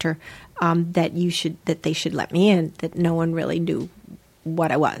director that they should let me in, that no one really knew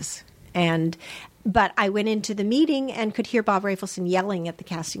what I was. But I went into the meeting and could hear Bob Rafelson yelling at the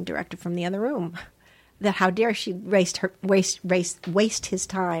casting director from the other room that how dare she waste his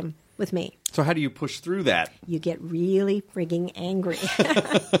time with me. So how do you push through that? You get really frigging angry,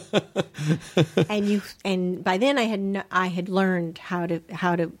 and by then I had learned how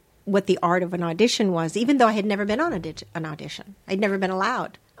to what the art of an audition was. Even though I had never been on an audition, I'd never been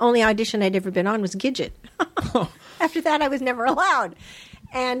allowed. Only audition I'd ever been on was Gidget. After that, I was never allowed,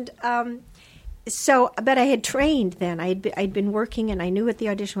 and but I had trained then. I'd been working, and I knew what the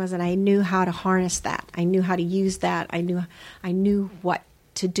audition was, and I knew how to harness that. I knew how to use that. I knew what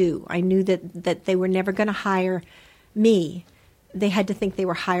to do. I knew that they were never going to hire me. They had to think they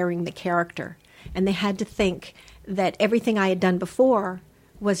were hiring the character, and they had to think that everything I had done before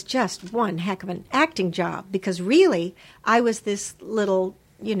was just one heck of an acting job, because really I was this little,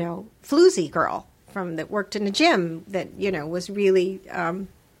 floozy girl that worked in a gym that, was really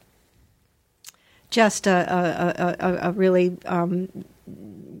just a really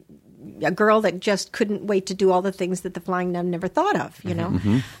a girl that just couldn't wait to do all the things that the Flying Nun never thought of,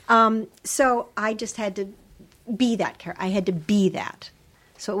 So I just had to be that character. I had to be that.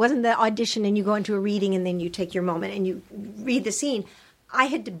 So it wasn't the audition and you go into a reading and then you take your moment and you read the scene. I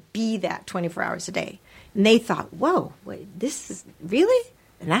had to be that 24 hours a day. And they thought, whoa, wait, this is really?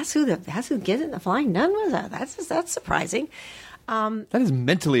 And that's who gets it? The Flying Nun was? That's surprising. That is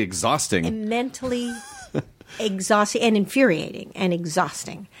mentally exhausting. And mentally exhausting and infuriating and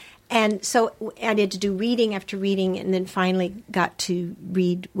exhausting. And so I had to do reading after reading, and then finally got to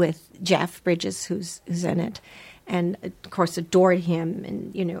read with Jeff Bridges, who's in it, and of course adored him.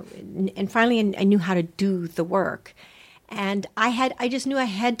 And and finally I knew how to do the work, and I just knew I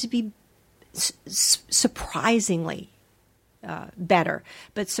had to be surprisingly better,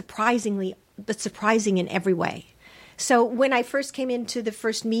 but surprising in every way. So when I first came into the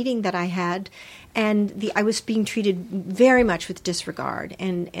first meeting that I had, and I was being treated very much with disregard,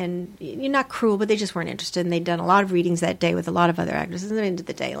 and you're not cruel, but they just weren't interested, and they'd done a lot of readings that day with a lot of other actors. And at the end of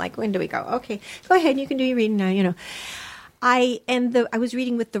the day, like, when do we go? Okay, go ahead, you can do your reading now. I was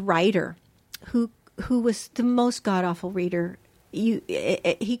reading with the writer, who was the most god awful reader.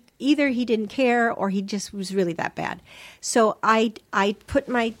 He either he didn't care or he just was really that bad. So I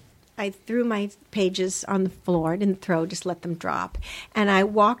threw my pages on the floor. I didn't throw, just let them drop. And I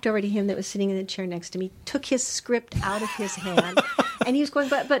walked over to him that was sitting in the chair next to me, took his script out of his hand, and he was going,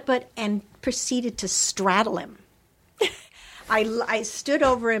 but, and proceeded to straddle him. I stood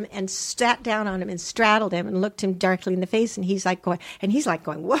over him and sat down on him and straddled him and looked him darkly in the face, and he's like going,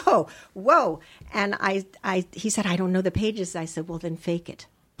 whoa, whoa. And he said, I don't know the pages. I said, well, then fake it.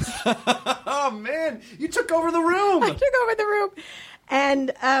 Oh, man. You took over the room. I took over the room.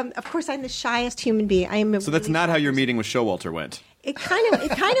 And, of course, I'm the shyest human being. I am. So that's not how your meeting with Showalter went. It kind of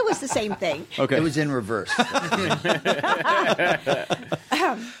was the same thing. Okay. It was in reverse.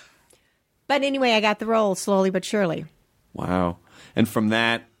 But anyway, I got the role slowly but surely. Wow. And from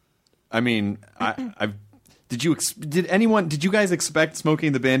that, I mean, did you guys expect Smokey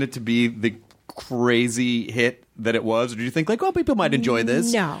the Bandit to be the crazy hit that it was? Or did you think, like, oh, people might enjoy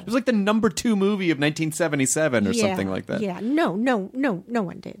this? No. It was like the #2 movie of 1977 or something like that. Yeah. No one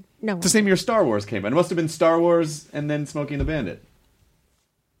did. No one. It's the same year Star Wars came out. It must have been Star Wars and then Smokey and the Bandit.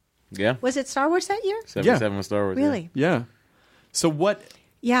 Yeah. Was it Star Wars that year? 77 was Star Wars. Really? Yeah. So what...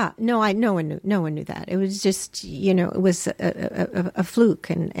 Yeah, no one knew that. It was just, it was a fluke,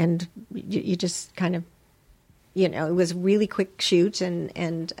 and you just kind of, it was a really quick shoot,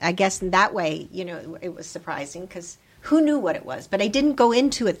 and I guess in that way, it was surprising because who knew what it was? But I didn't go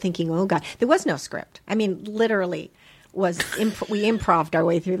into it thinking, oh God, there was no script. I mean, literally, we improv'd our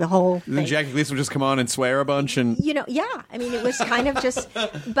way through the whole thing. Then Jackie Gleason would just come on and swear a bunch and... Yeah. I mean, it was kind of just,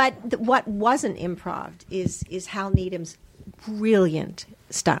 but what wasn't improv'd is Hal Needham's brilliant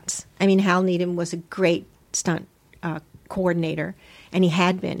stunts. I mean, Hal Needham was a great stunt coordinator, and he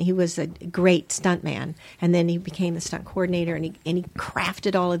had been. He was a great stunt man, and then he became the stunt coordinator, and he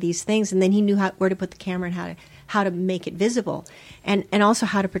crafted all of these things, and then he knew where to put the camera and how to make it visible, and also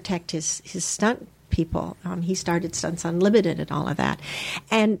how to protect his stunt people. He started Stunts Unlimited and all of that,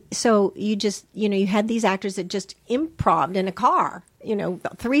 and so you just you had these actors that just improv'd in a car.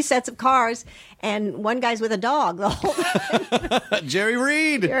 3 sets of cars, and one guy's with a dog. The whole Jerry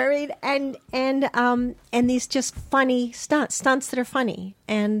Reed, and these just funny stunts that are funny,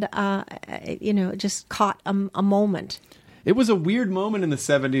 and just caught a moment. It was a weird moment in the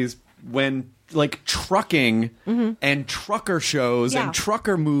 70s when, like, trucking and trucker shows and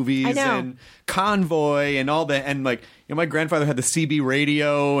trucker movies and Convoy and all that, and like, my grandfather had the CB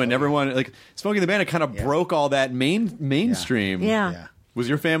radio, and everyone, like, Smokey and the Bandit kind of broke all that mainstream. Yeah. Was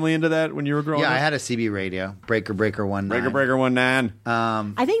your family into that when you were growing up? Yeah, I had a CB radio, Breaker 19. Breaker 19.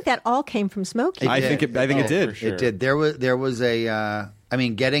 I think that all came from Smokey. I think it did. For sure. It did. There was a. I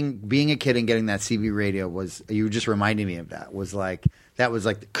mean, being a kid and getting that CB radio was. You were just reminding me of that. Was like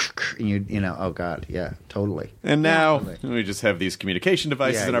and oh God, yeah, totally. And now we just have these communication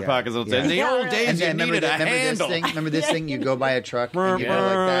devices in our pockets. In the old days, you needed a handle. Remember this thing? You go by a truck and you go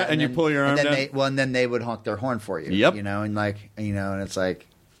like that, and you pull your arm down. And then they would honk their horn for you. Yep. And it's like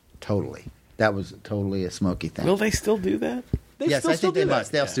totally. That was totally a Smokey thing. Will they still do that? Yes, I think they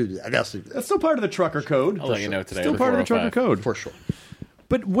must. They'll still do that. That's still part of the trucker code. I'll let you know today. Still part of the trucker code. For sure.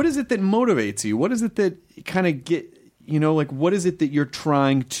 But what is it that motivates you? What is it that kind of what is it that you're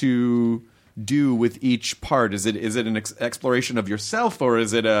trying to do with each part? Is it an exploration of yourself, or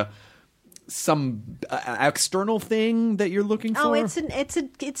is it some external thing that you're looking for? Oh,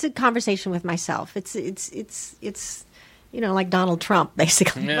 it's a conversation with myself. It's like Donald Trump,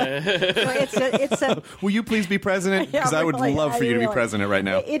 basically. It's a Will you please be president? Because I would love for you to be president right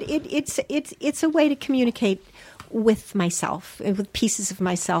now. It's a way to communicate with myself, with pieces of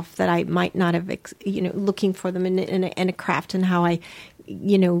myself that I might not have, looking for them in a craft, and how I,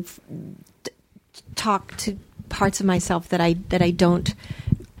 talk to parts of myself that I don't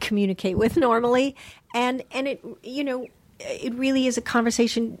communicate with normally, and it it really is a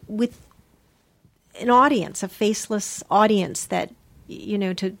conversation with an audience, a faceless audience that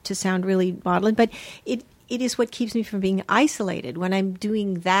to sound really maudlin, but it is what keeps me from being isolated. When I'm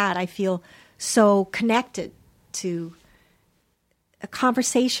doing that, I feel so connected to a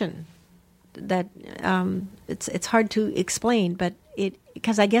conversation that it's hard to explain, but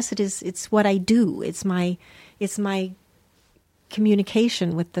because I guess it's what I do. It's my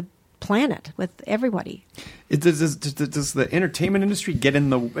communication with the planet, with everybody. Does the entertainment industry get in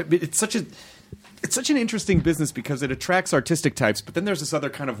the? It's such an interesting business because it attracts artistic types, but then there's this other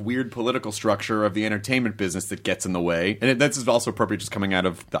kind of weird political structure of the entertainment business that gets in the way. And that's also appropriate just coming out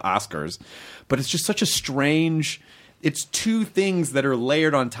of the Oscars. But it's just such a strange... It's two things that are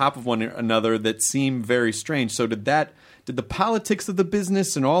layered on top of one another that seem very strange. So did the politics of the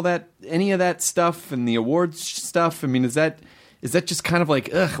business and all that, any of that stuff and the awards stuff, I mean, is that just kind of like,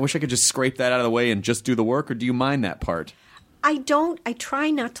 ugh, I wish I could just scrape that out of the way and just do the work, or do you mind that part? I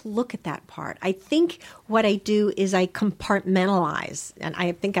try not to look at that part. I think what I do is I compartmentalize. And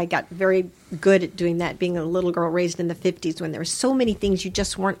I think I got very good at doing that, being a little girl raised in the 50s when there were so many things you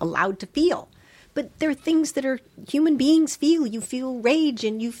just weren't allowed to feel. But there are things that are human beings feel. You feel rage,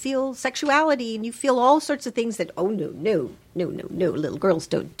 and you feel sexuality, and you feel all sorts of things that, oh, no, little girls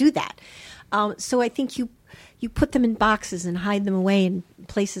don't do that. So I think you put them in boxes and hide them away in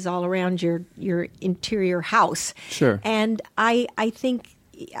places all around your interior house. Sure. And I think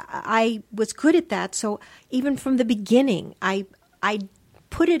I was good at that. So even from the beginning, I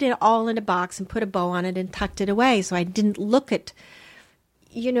put it all in a box and put a bow on it and tucked it away. So I didn't look at,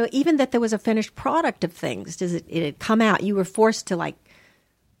 even that there was a finished product of things. It had come out. You were forced to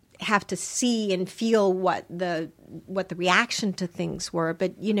have to see and feel what the reaction to things were.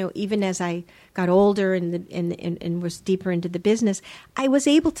 But even as I got older and was deeper into the business, I was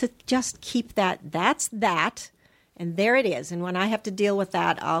able to just keep that's that. And there it is. And when I have to deal with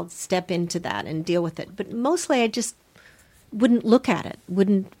that, I'll step into that and deal with it. But mostly I just wouldn't look at it,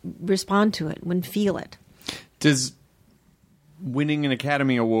 wouldn't respond to it, wouldn't feel it. Does winning an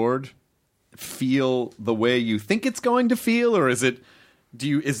Academy Award feel the way you think it's going to feel? Or is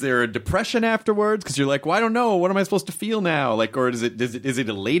there a depression afterwards? Because you're like, well, I don't know. What am I supposed to feel now? Or is it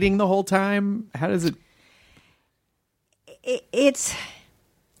elating the whole time? How does it? It's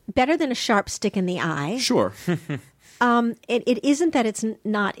better than a sharp stick in the eye. Sure. It isn't that it's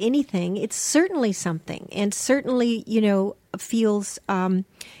not anything. It's certainly something, and certainly, feels, a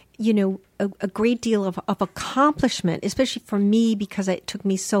great deal of accomplishment, especially for me, because it took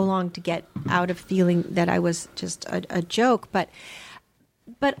me so long to get out of feeling that I was just a joke. But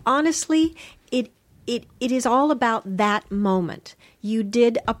honestly, it is all about that moment. You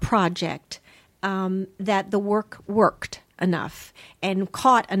did a project that the work worked enough and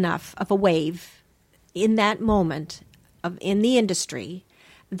caught enough of a wave in that moment in the industry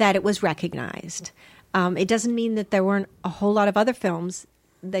that it was recognized. It doesn't mean that there weren't a whole lot of other films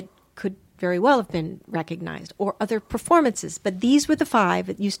that could very well have been recognized, or other performances, but these were the 5.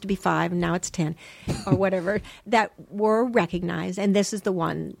 It used to be 5 and now it's 10 or whatever that were recognized, and this is the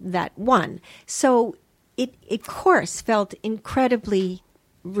one that won. So it of course felt incredibly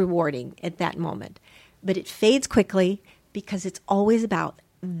rewarding at that moment, but it fades quickly because it's always about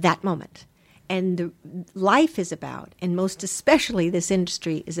that moment. And life is about, and most especially this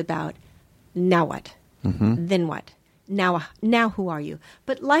industry is about, now what? Mm-hmm. Then what? Now who are you?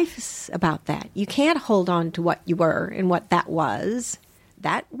 But life is about that. You can't hold on to what you were and what that was.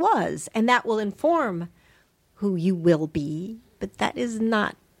 That was. And that will inform who you will be. But that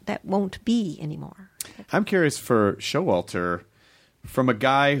won't be anymore. I'm curious for Showalter, from a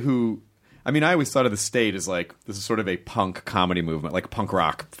guy who, I always thought of the State as this is sort of a punk comedy movement, like punk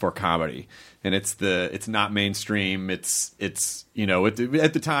rock for comedy. And it's not mainstream. It's at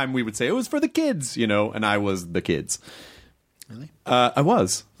the time we would say it was for the kids, and I was the kids. Really? I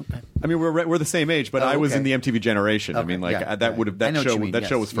was. Okay. We're the same age, but I was okay. in the MTV generation. Okay. That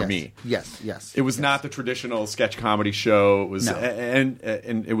show was for me. Yes. It was not the traditional sketch comedy show. It was and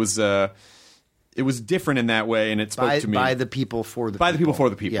it was different in that way, and it spoke to me. By the people for the people. By the people for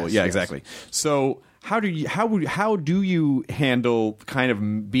the people. Yes, yeah, yes. exactly. So how do you handle kind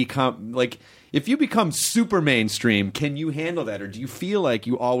of become if you become super mainstream, can you handle that, or do you feel like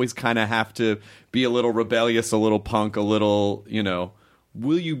you always kind of have to be a little rebellious, a little punk, a little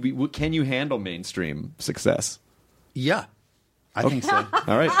can you handle mainstream success? Yeah, I think so.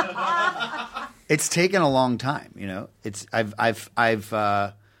 All right. It's taken a long time. I've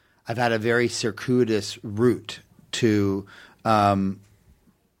had a very circuitous route to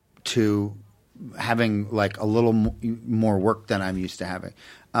having a little more work than I'm used to having.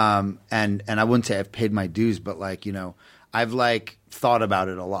 And I wouldn't say I've paid my dues, but I've thought about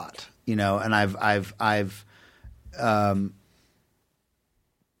it a lot, and I've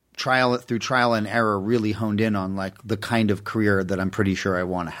trial and error really honed in on the kind of career that I'm pretty sure I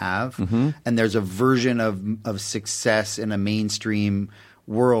want to have. Mm-hmm. And there's a version of success in a mainstream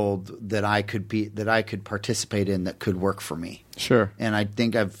world that I could participate in that could work for me. Sure. And I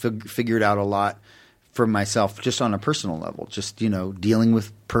think I've figured out a lot for myself just on a personal level, just dealing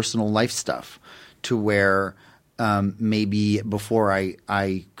with personal life stuff, to where maybe before I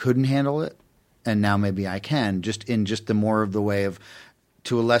couldn't handle it, and now maybe I can, just the more of the way of,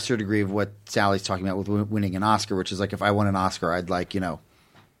 to a lesser degree, of what Sally's talking about with winning an Oscar, which is if I won an Oscar, I'd I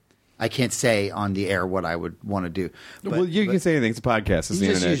can't say on the air what I would want to do. Well, you can say anything. It's a podcast. It's the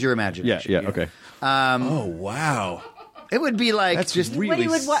just internet. Use your imagination. Yeah. Okay. Oh wow. It would be That's just really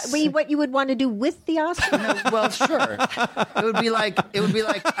what you would want to do with the Oscar? No, well, sure. It would be like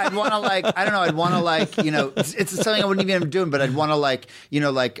I'd want to I don't know. I'd want to it's something I wouldn't even be doing, but I'd want to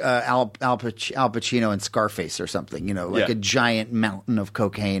Al Pacino and Scarface or something. A giant mountain of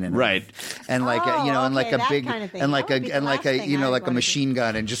cocaine and right, and and a big kind of thing. and a machine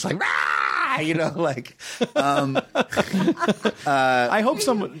gun and just rah! I hope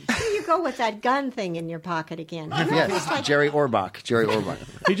someone. Here you go with that gun thing in your pocket again? Yes, Jerry Orbach.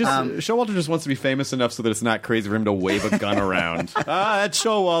 He just Showalter just wants to be famous enough so that it's not crazy for him to wave a gun around. That's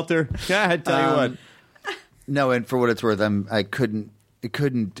Showalter. Yeah, I tell you what. No, and for what it's worth, I couldn't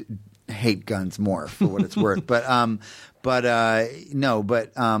hate guns more for what it's worth. But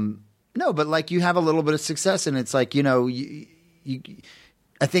like you have a little bit of success, and it's like you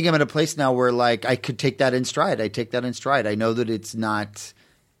I think I'm at a place now where like I could take that in stride. I know that it's not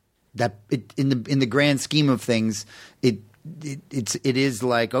that in the grand scheme of things. It is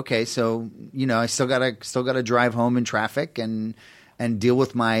like, okay, so I still gotta drive home in traffic and deal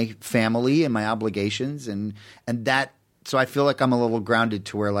with my family and my obligations and that. So I feel like I'm a little grounded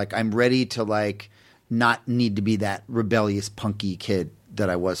to where like I'm ready to like not need to be that rebellious punky kid that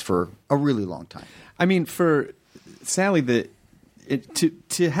I was for a really long time. I mean, for Sally,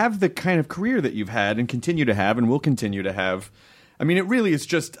 to have the kind of career that you've had and continue to have and will continue to have, I mean, it really is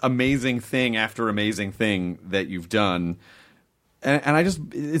just amazing thing after amazing thing that you've done. And I just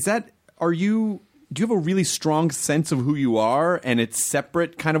do you have a really strong sense of who you are and it's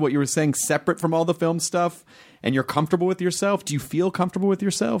separate, kind of what you were saying, separate from all the film stuff, and you're comfortable with yourself? Do you feel comfortable with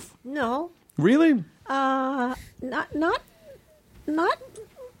yourself? No. Really? Not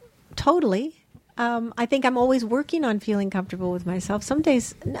totally. I think I'm always working on feeling comfortable with myself. Some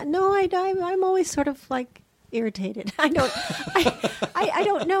days, no, I'm always sort of like irritated. I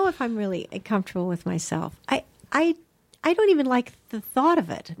don't know if I'm really comfortable with myself. I don't even like the thought of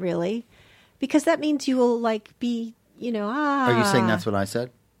it, really, because that means you will like be, Are you saying that's what I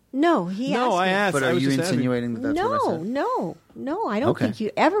said? No, he asked me. I asked. But are you insinuating that that's what I said? No, I don't think you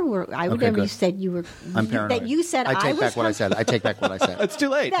ever were. I would never. Good. You said you were. I'm paranoid. That you said I take was. back what I said. I take back what I said. It's too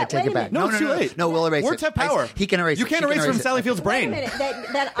late. That- I take wait it a back. minute. No, it's too late. No, we'll erase Words it. have power. He can erase it. You can't She can erase from it. Sally Field's Wait a brain. minute.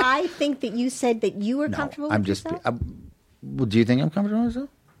 That I think that you said that you were comfortable with yourself? Well, do you think I'm comfortable with myself?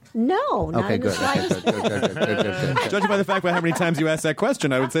 No, not Okay, in the good. slightest. Good. Judging by the fact by how many times you asked that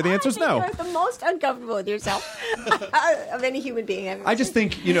question, I would say the answer is no. You're the most uncomfortable with yourself of any human being I've ever I just seen.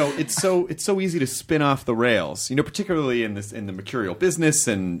 think it's so easy to spin off the rails. Particularly in the mercurial business,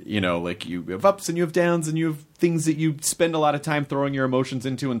 and like you have ups and you have downs, and you have things that you spend a lot of time throwing your emotions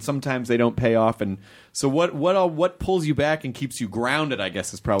into, and sometimes they don't pay off. And so, what pulls you back and keeps you grounded? I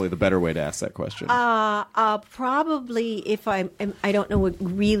guess is probably the better way to ask that question. Probably if I don't know what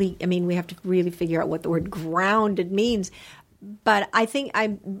really. I mean, we have to really figure out what the word grounded means. But I think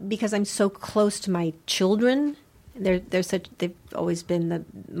because I'm so close to my children. They've always been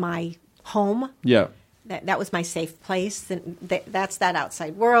my home. Yeah. That was my safe place. And that's that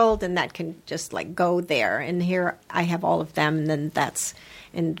outside world, and that can just like go there. And here I have all of them, and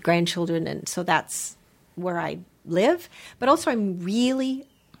grandchildren, and so that's where I live. But also, I'm really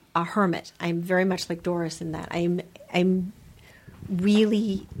a hermit. I'm very much like Doris in that I'm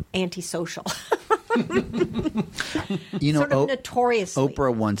really antisocial. Sort of notoriously.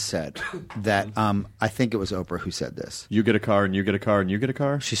 Oprah once said that. I think it was Oprah who said this. You get a car, and you get a car, and you get a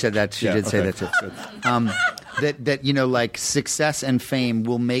car. She said that. She did say that too. That like success and fame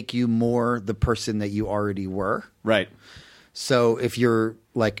will make you more the person that you already were. Right. So if you're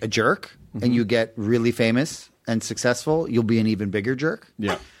like a jerk and you get really famous and successful, you'll be an even bigger jerk.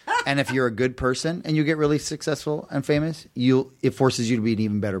 Yeah. And if you're a good person and you get really successful and famous, it forces you to be an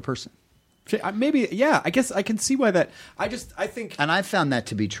even better person. Maybe, yeah. I guess I can see why that. I think, and I've found that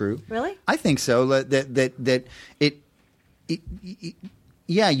to be true. Really? I think so. That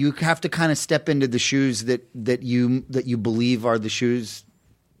yeah, you have to kind of step into the shoes that you believe are the shoes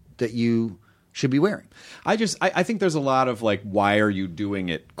that you should be wearing. I think there's a lot of like, why are you doing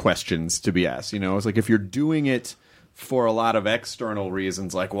it questions to be asked. It's like if you're doing it for a lot of external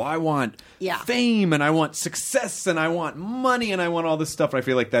reasons, like, well, I want fame and I want success and I want money and I want all this stuff. And I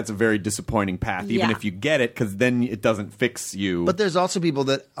feel like that's a very disappointing path, even if you get it, because then it doesn't fix you. But there's also people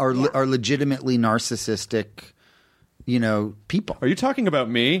that are legitimately narcissistic, people. Are you talking about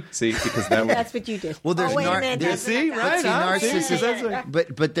me? See, because that's what you did. Well, there's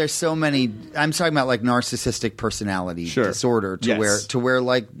narcissistic. But there's so many. I'm talking about like narcissistic personality disorder to where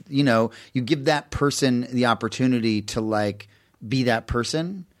like you give that person the opportunity to like be that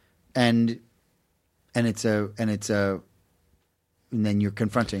person, and then you're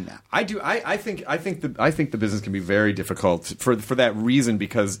confronting that. I think the business can be very difficult for that reason,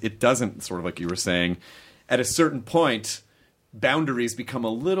 because it doesn't, sort of like you were saying, at a certain point, boundaries become a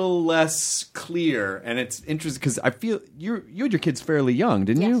little less clear, and it's interesting because I feel you had your kids fairly young,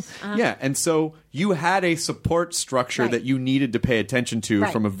 didn't you? Uh-huh. Yeah, and so you had a support structure that you needed to pay attention to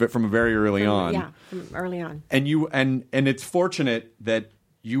from a very early on. Yeah, from early on. And and it's fortunate that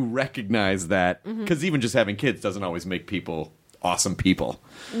you recognize that, because even just having kids doesn't always make people awesome people.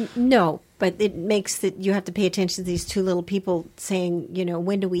 No, but it makes that you have to pay attention to these two little people saying,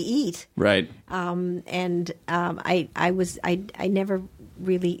 when do we eat? Right. I never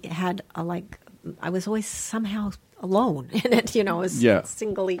really had I was always somehow alone in it,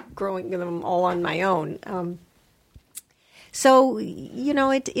 singly growing them all on my own. So,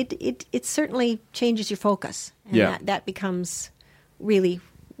 it certainly changes your focus. And that becomes really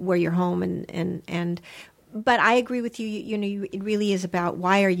where you're home. But I agree with you, it really is about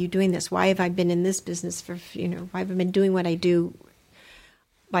why are you doing this? Why have I been in this business why have I been doing what I do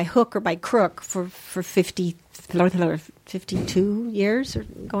by hook or by crook for 52 years or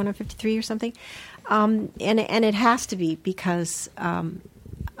going on 53 or something? And it has to be because of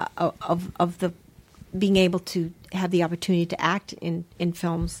the being able to have the opportunity to act in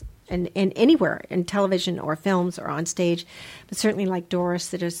films and anywhere in television or films or on stage, but certainly like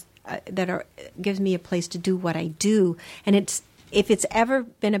Doris, gives me a place to do what I do. And if it's ever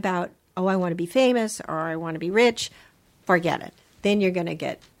been about, I want to be famous or I want to be rich, forget it. Then you're going to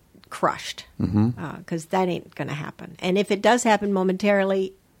get crushed because that ain't going to happen. And if it does happen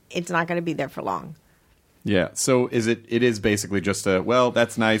momentarily, it's not going to be there for long. Yeah. So it is basically just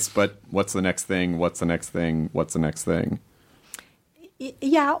that's nice, but what's the next thing? What's the next thing? What's the next thing?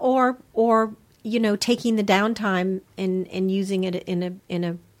 Yeah. Or taking the downtime and using it in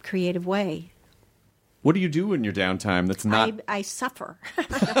a creative way. What do you do in your downtime that's not... I suffer.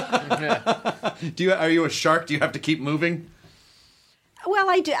 Are you a shark? Do you have to keep moving?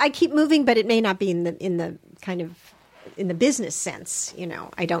 Well, I do. I keep moving, but it may not be in the kind of in the business sense.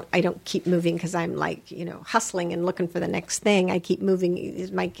 I don't keep moving because I'm hustling and looking for the next thing. I keep moving.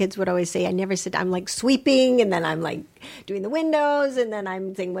 My kids would always say, I never sit. I'm sweeping, and then I'm doing the windows, and then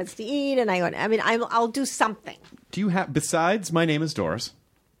I'm saying what's to eat, and I'll do something. Do you have, besides My Name Is Doris,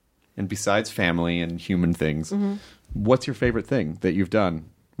 and besides family and human things, what's your favorite thing that you've done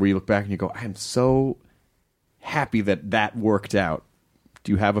where you look back and you go, I am so happy that worked out?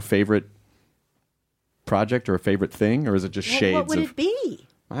 Do you have a favorite project or a favorite thing, or is it just shades? What would it be?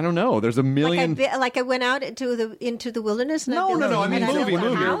 I don't know. There's a million. Like I went out into the wilderness. And No. I mean, movie.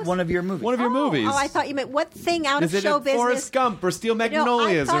 One of your movies. One of your movies. Oh, I thought you meant what thing out of is show it business? Forrest Gump or Steel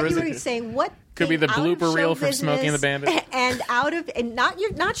Magnolias? No, I thought or is you were it saying what. Could be the blooper reel from Smoking the Bandit. And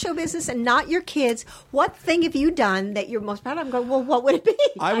not show business and not your kids. What thing have you done that you're most proud of? I'm going, well, what would it be?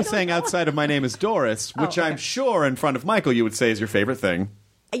 I was saying outside of My Name Is Doris, which I'm sure in front of Michael you would say is your favorite thing.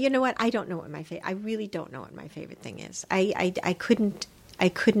 You know what? I don't know what I really don't know what my favorite thing is. I couldn't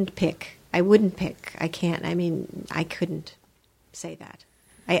pick. I wouldn't pick. I can't. I mean, I couldn't say that.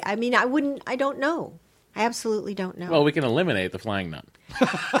 I mean, I wouldn't. I don't know. I absolutely don't know. Well, we can eliminate the flying nun.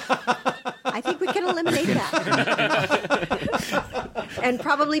 I think we can eliminate that. And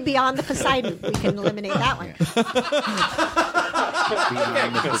probably Beyond the Poseidon, we can eliminate that one.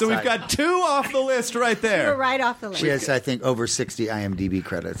 So we've got 2 off the list right there. We're right off the list. She has, I think, over 60 IMDb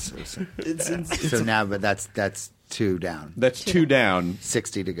credits. So now, but that's 2 down. That's 2 down.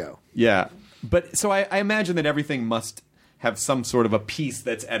 60 to go. Yeah. But so I imagine that everything must have some sort of a piece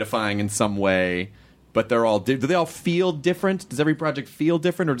that's edifying in some way. But they're all do they all feel different? Does every project feel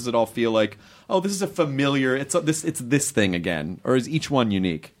different, or does it all feel like, oh, this is a familiar? It's this thing again, or is each one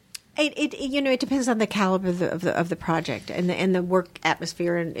unique? It depends on the caliber of the project and the work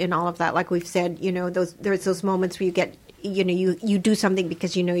atmosphere and all of that. Like we've said, there's those moments where you get you do something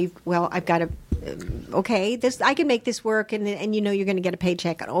because I've got to this I can make this work and you're going to get a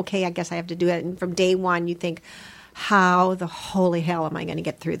paycheck. Okay, I guess I have to do it. And from day one, you think, how the holy hell am I going to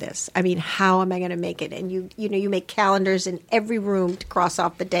get through this? I mean, how am I going to make it? And you make calendars in every room to cross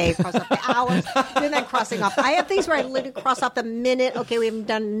off the day, cross off the hours, doing that crossing off. I have things where I literally cross off the minute. Okay, we haven't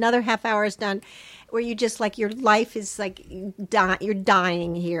done another half hour is done. Where you just your life is you're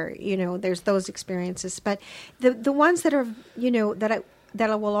dying here. There's those experiences. But the ones that are that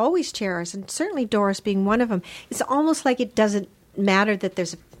I will always cherish, and certainly Doris being one of them. It's almost like it doesn't matter that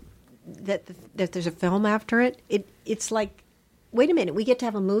there's a film after it. It's like, wait a minute, we get to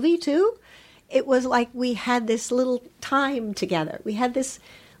have a movie too? It was like we had this little time together. We had this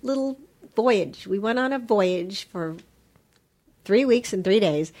little voyage. We went on a voyage for 3 weeks and 3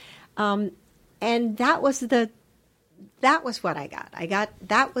 days. And that was what I got.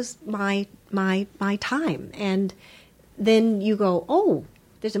 That was my time. And then you go, oh,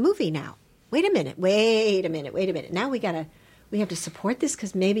 there's a movie now. Wait a minute. Now we have to support this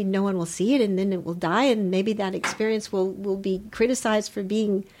because maybe no one will see it and then it will die and maybe that experience will be criticized for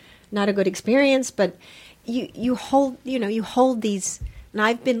being not a good experience. But you hold these, and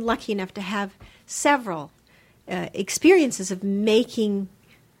I've been lucky enough to have several experiences of making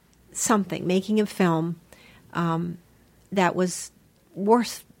a film that was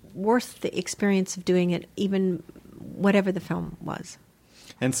worth the experience of doing it, even whatever the film was.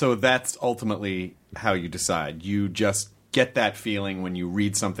 And so that's ultimately how you decide. You just get that feeling when you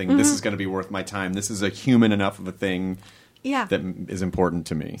read something, this is going to be worth my time. This is a human enough of a thing that is important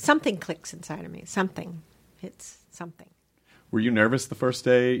to me. Something clicks inside of me. Something. It's something. Were you nervous the first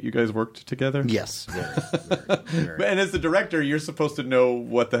day you guys worked together? Yes. Very. And as the director, you're supposed to know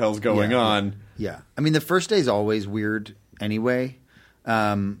what the hell's going on. Yeah. I mean, the first day is always weird anyway,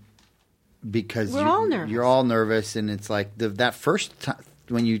 because We're all nervous. You're all nervous, and it's like that first time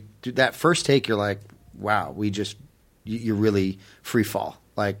when you do that first take, you're like, wow, you're really free fall.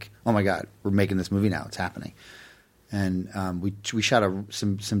 Like, oh my God, we're making this movie now. It's happening. And we shot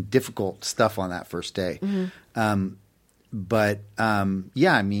some difficult stuff on that first day. But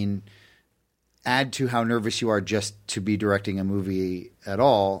I mean, add to how nervous you are just to be directing a movie at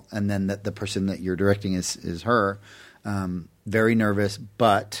all, and then that the person that you're directing is her. Very nervous,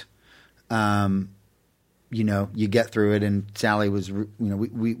 but you get through it. And Sally was,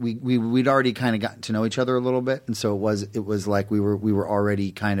 we'd already kind of gotten to know each other a little bit, and so it was like we were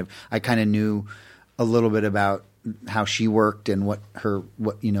already I kind of knew a little bit about how she worked and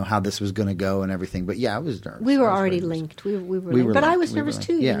how this was going to go and everything. But yeah, I was nervous. We were already linked. We were linked. But I was nervous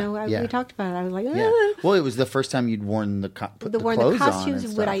too. We talked about it. I was like, Well, it was the first time you'd worn the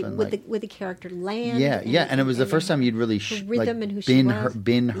costumes with the character land. Yeah, and it was the first time you'd really rhythm and who she was.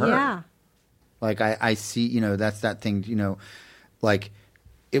 Been her. Yeah. Like I see, that's that thing, like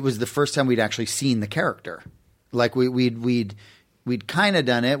it was the first time we'd actually seen the character. Like we'd kind of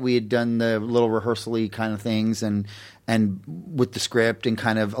done it. We had done the little rehearsal-y kind of things and with the script and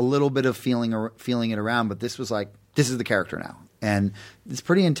kind of a little bit of feeling it around. But this was like, this is the character now. And it's a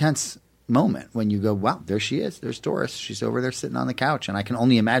pretty intense moment when you go, wow, there she is. There's Doris. She's over there sitting on the couch. And I can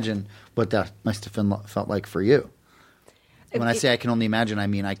only imagine what that must have felt like for you. When I say I can only imagine, I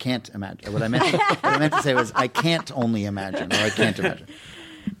mean I can't imagine. What I meant to say was I can't only imagine, or I can't imagine.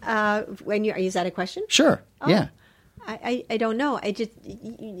 Is that a question? Sure. Oh. Yeah. I don't know. I just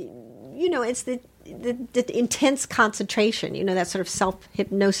it's the intense concentration. That sort of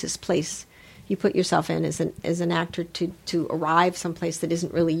self-hypnosis place you put yourself in as an actor to arrive someplace that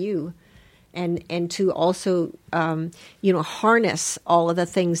isn't really you, and to also harness all of the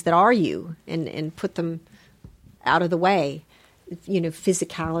things that are you and put them out of the way,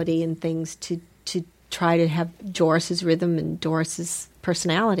 physicality and things to try to have Doris's rhythm and Doris's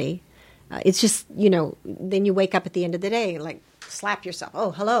personality. It's just, then you wake up at the end of the day, like slap yourself. Oh,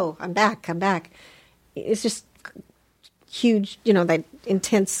 hello, I'm back. It's just huge, that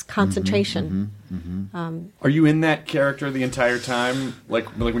intense concentration. Are you in that character the entire time? Like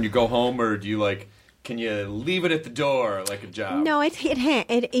when you go home, or do you can you leave it at the door like a job? No,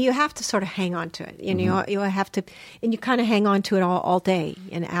 you have to sort of hang on to it. You have to, and you kind of hang on to it all day,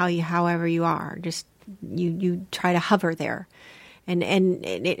 and however you are, just you try to hover there. And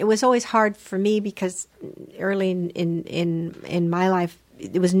it was always hard for me because early in my life,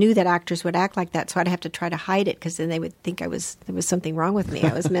 it was new that actors would act like that, so I'd have to try to hide it because then they would think there was something wrong with me.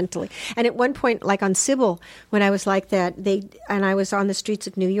 I was mentally. And at one point, like on Sybil, when I was like that, I was on the streets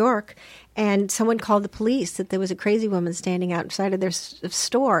of New York, and someone called the police that there was a crazy woman standing outside of their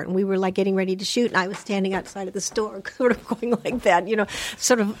store, and we were like getting ready to shoot, and I was standing outside of the store, sort of going like that,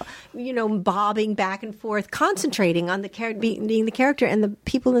 sort of, bobbing back and forth, concentrating on the being the character, and the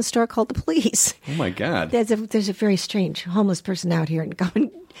people in the store called the police. Oh my God! There's a very strange homeless person out here and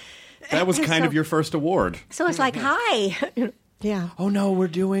going. That was kind of your first award. So it's like, hi. Yeah. Oh no, we're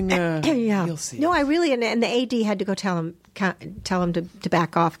doing. Yeah. You'll see. No, I really and the AD had to go tell him to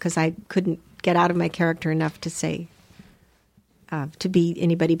back off because I couldn't get out of my character enough to say to be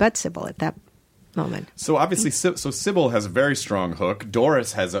anybody but Sybil at that moment. So obviously, Sybil has a very strong hook.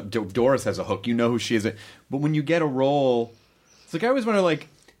 Doris has a hook. You know who she is. But when you get a role, it's like I always wonder, like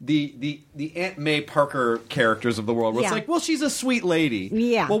the Aunt May Parker characters of the world, where it's like, well, she's a sweet lady.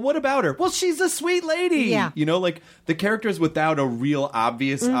 Yeah. Well, what about her? Well, she's a sweet lady. Yeah. Like the characters without a real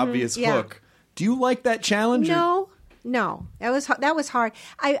obvious hook. Do you like that challenge? No, that was hard.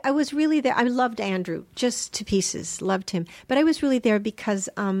 I was really there. I loved Andrew just to pieces, loved him. But I was really there because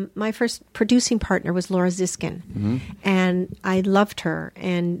my first producing partner was Laura Ziskin, and I loved her.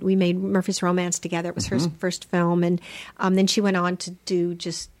 And we made Murphy's Romance together. It was her first film, and then she went on to do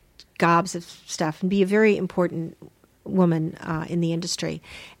just gobs of stuff and be a very important woman in the industry.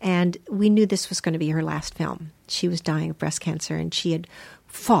 And we knew this was going to be her last film. She was dying of breast cancer, and she had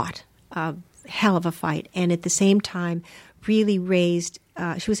fought hell of a fight, and at the same time really raised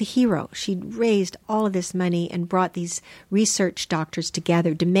she was a hero. She'd raised all of this money and brought these research doctors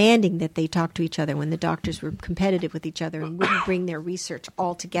together, demanding that they talk to each other when the doctors were competitive with each other and wouldn't bring their research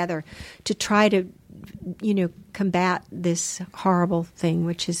all together to try to, combat this horrible thing,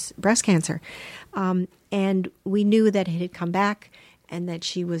 which is breast cancer. And we knew that it had come back and that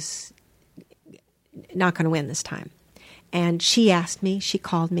she was not going to win this time. And she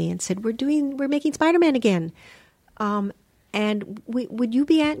called me and said, we're making Spider-Man again. And would you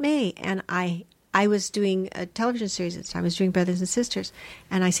be Aunt May? And I was doing a television series at the time. I was doing Brothers and Sisters.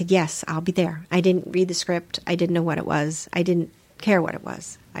 And I said, yes, I'll be there. I didn't read the script. I didn't know what it was. I didn't care what it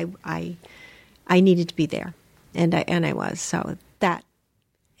was. I needed to be there. And I was. So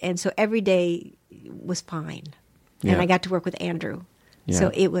every day was fine. Yeah. And I got to work with Andrew. Yeah.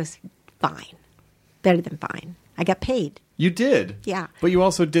 So it was fine. Better than fine. I got paid. You did. Yeah. But you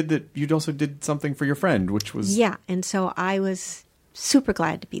also did that. You also did something for your friend, which was Yeah, and so I was super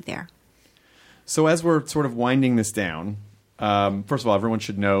glad to be there. So as we're sort of winding this down, first of all, everyone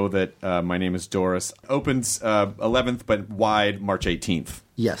should know that My Name Is Doris opens 11th, but wide March 18th.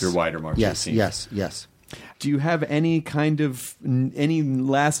 Yes. If you're wider March 18th. Yes. Do you have any kind of any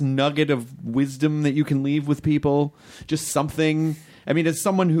last nugget of wisdom that you can leave with people? Just something. I mean, as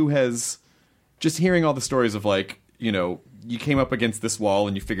someone who has just hearing all the stories of you came up against this wall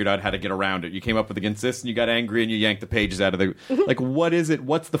and you figured out how to get around it. You came up against this and you got angry and you yanked the pages out of the... what is it?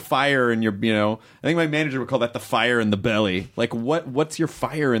 What's the fire in your, I think my manager would call that the fire in the belly. What's your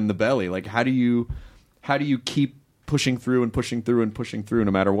fire in the belly? How do you keep pushing through and pushing through and pushing through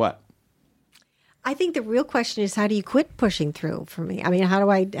no matter what? I think the real question is, how do you quit pushing through for me? I mean, how do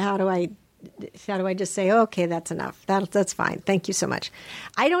I just say, okay, that's enough. That's fine. Thank you so much.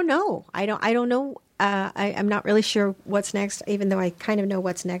 I don't know. I don't know. I'm not really sure what's next, even though I kind of know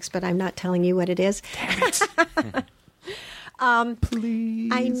what's next, but I'm not telling you what it is.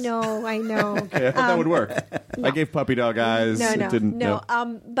 Please. I know. Okay, I thought that would work. No. I gave puppy dog eyes. No. It didn't. No.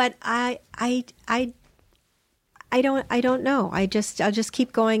 But I don't know. I'll just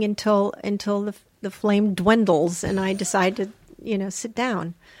keep going until the flame dwindles and I decide to sit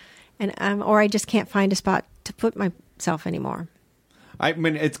down, and or I just can't find a spot to put myself anymore. I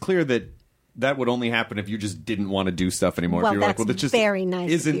mean, it's clear that would only happen if you just didn't want to do stuff anymore. Well, if you were that's just very nice.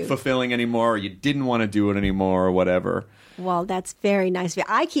 Isn't fulfilling anymore, or you didn't want to do it anymore, or whatever. Well, that's very nice of you.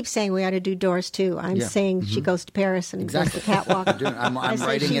 I keep saying we ought to do Doris too. I'm saying she goes to Paris and does the catwalk. I'm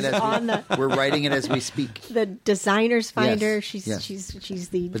writing it we're writing it as we speak. The designers find her. She's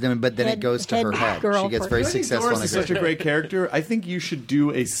the. But then it goes to her head. She gets very successful. Doris is such a great character. I think you should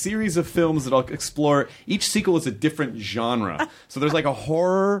do a series of films that'll explore. Each sequel is a different genre. So there's a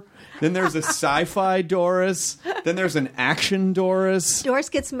horror. Then there's a sci-fi Doris. Then there's an action Doris. Doris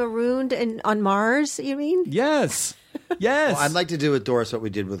gets marooned on Mars, you mean? Yes. Well, I'd like to do with Doris what we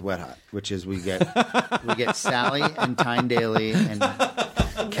did with Wet Hot, which is we get Sally and Tyne Daly and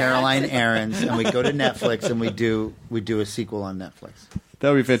Caroline Ahrens, and we go to Netflix and we do a sequel on Netflix. That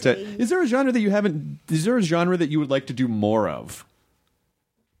would be fantastic. Is there a genre that you haven't? Is there a genre that you would like to do more of?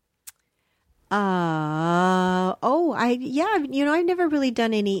 I've never really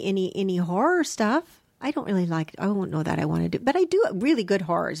done any horror stuff. I don't really like. I won't know that I want to do, but I do really good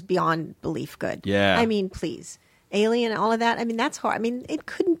horrors, beyond belief good. Yeah. I mean, please, Alien, all of that. I mean, that's horror. I mean, it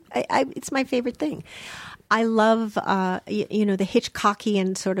couldn't. It's my favorite thing. I love, the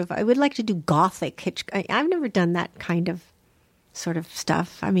Hitchcockian sort of. I would like to do gothic I've never done that kind of sort of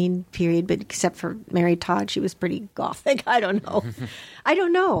stuff. I mean, period. But except for Mary Todd, she was pretty gothic. I don't know.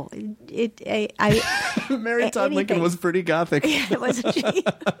 Mary Todd Lincoln was pretty gothic. Yeah, wasn't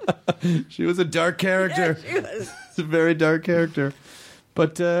she? She was a dark character. Yeah, she was. It's a very dark character.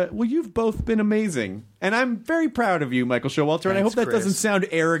 But, you've both been amazing. And I'm very proud of you, Michael Showalter. And I hope that doesn't sound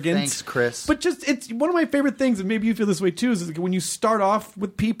arrogant. Thanks, Chris. But it's one of my favorite things, and maybe you feel this way too, is when you start off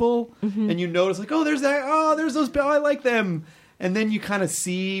with people and you notice, there's those people, I like them. And then you kind of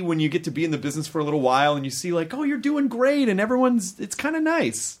see when you get to be in the business for a little while and you see you're doing great and it's kind of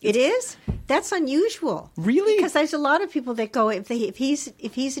nice. It is? That's unusual. Really? Because there's a lot of people that go, if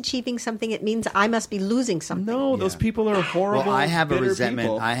he's achieving something, it means I must be losing something. No, those people are horrible. Well, I have a resentment.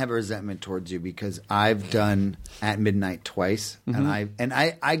 People. I have a resentment towards you because I've done At Midnight twice, and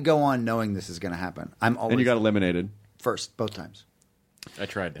I go on knowing this is going to happen. I'm always and you got eliminated first both times. I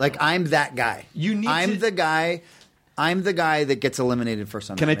tried. I'm that guy. I'm the guy that gets eliminated first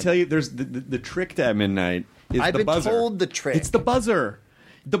on. Can I tell you? There's the trick to At Midnight is I've the buzzer. been told the trick. It's the buzzer.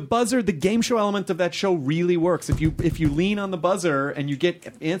 The buzzer, the game show element of that show really works. If you lean on the buzzer and you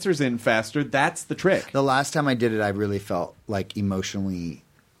get answers in faster, that's the trick. The last time I did it, I really felt emotionally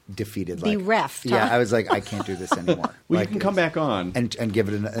defeated. Be like, reffed, Yeah, huh? I was like, I can't do this anymore. Well, Like, you can come back on. and give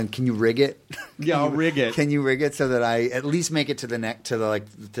it and can you rig it? Yeah, I'll rig it. Can you rig it so that I at least make it to the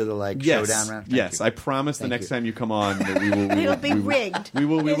Yes. showdown round? Thank Yes, you. I promise the Thank next you. time you come on that we will. It'll be rigged. We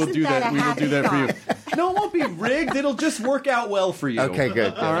will Isn't do that. that a We will do that for you. happy No, it won't be rigged. It'll just work out well for you. Okay,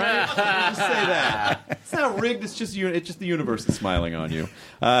 good. All right. Just say that. It's not rigged. It's just the universe is smiling on you.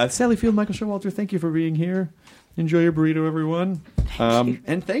 Sally Field, Michael Showalter, thank you for being here. Enjoy your burrito, everyone.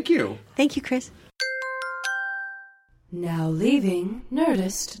 And thank you. Thank you, Chris. Now leaving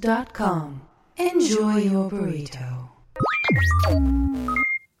Nerdist.com. Enjoy your burrito.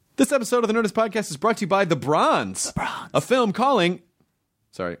 This episode of the Nerdist Podcast is brought to you by The Bronze. A film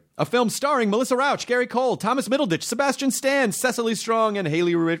starring Melissa Rauch, Gary Cole, Thomas Middleditch, Sebastian Stan, Cecily Strong, and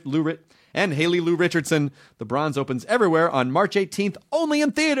Haley Lou Richardson. The Bronze opens everywhere on March 18th, only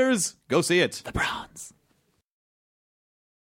in theaters. Go see it. The Bronze.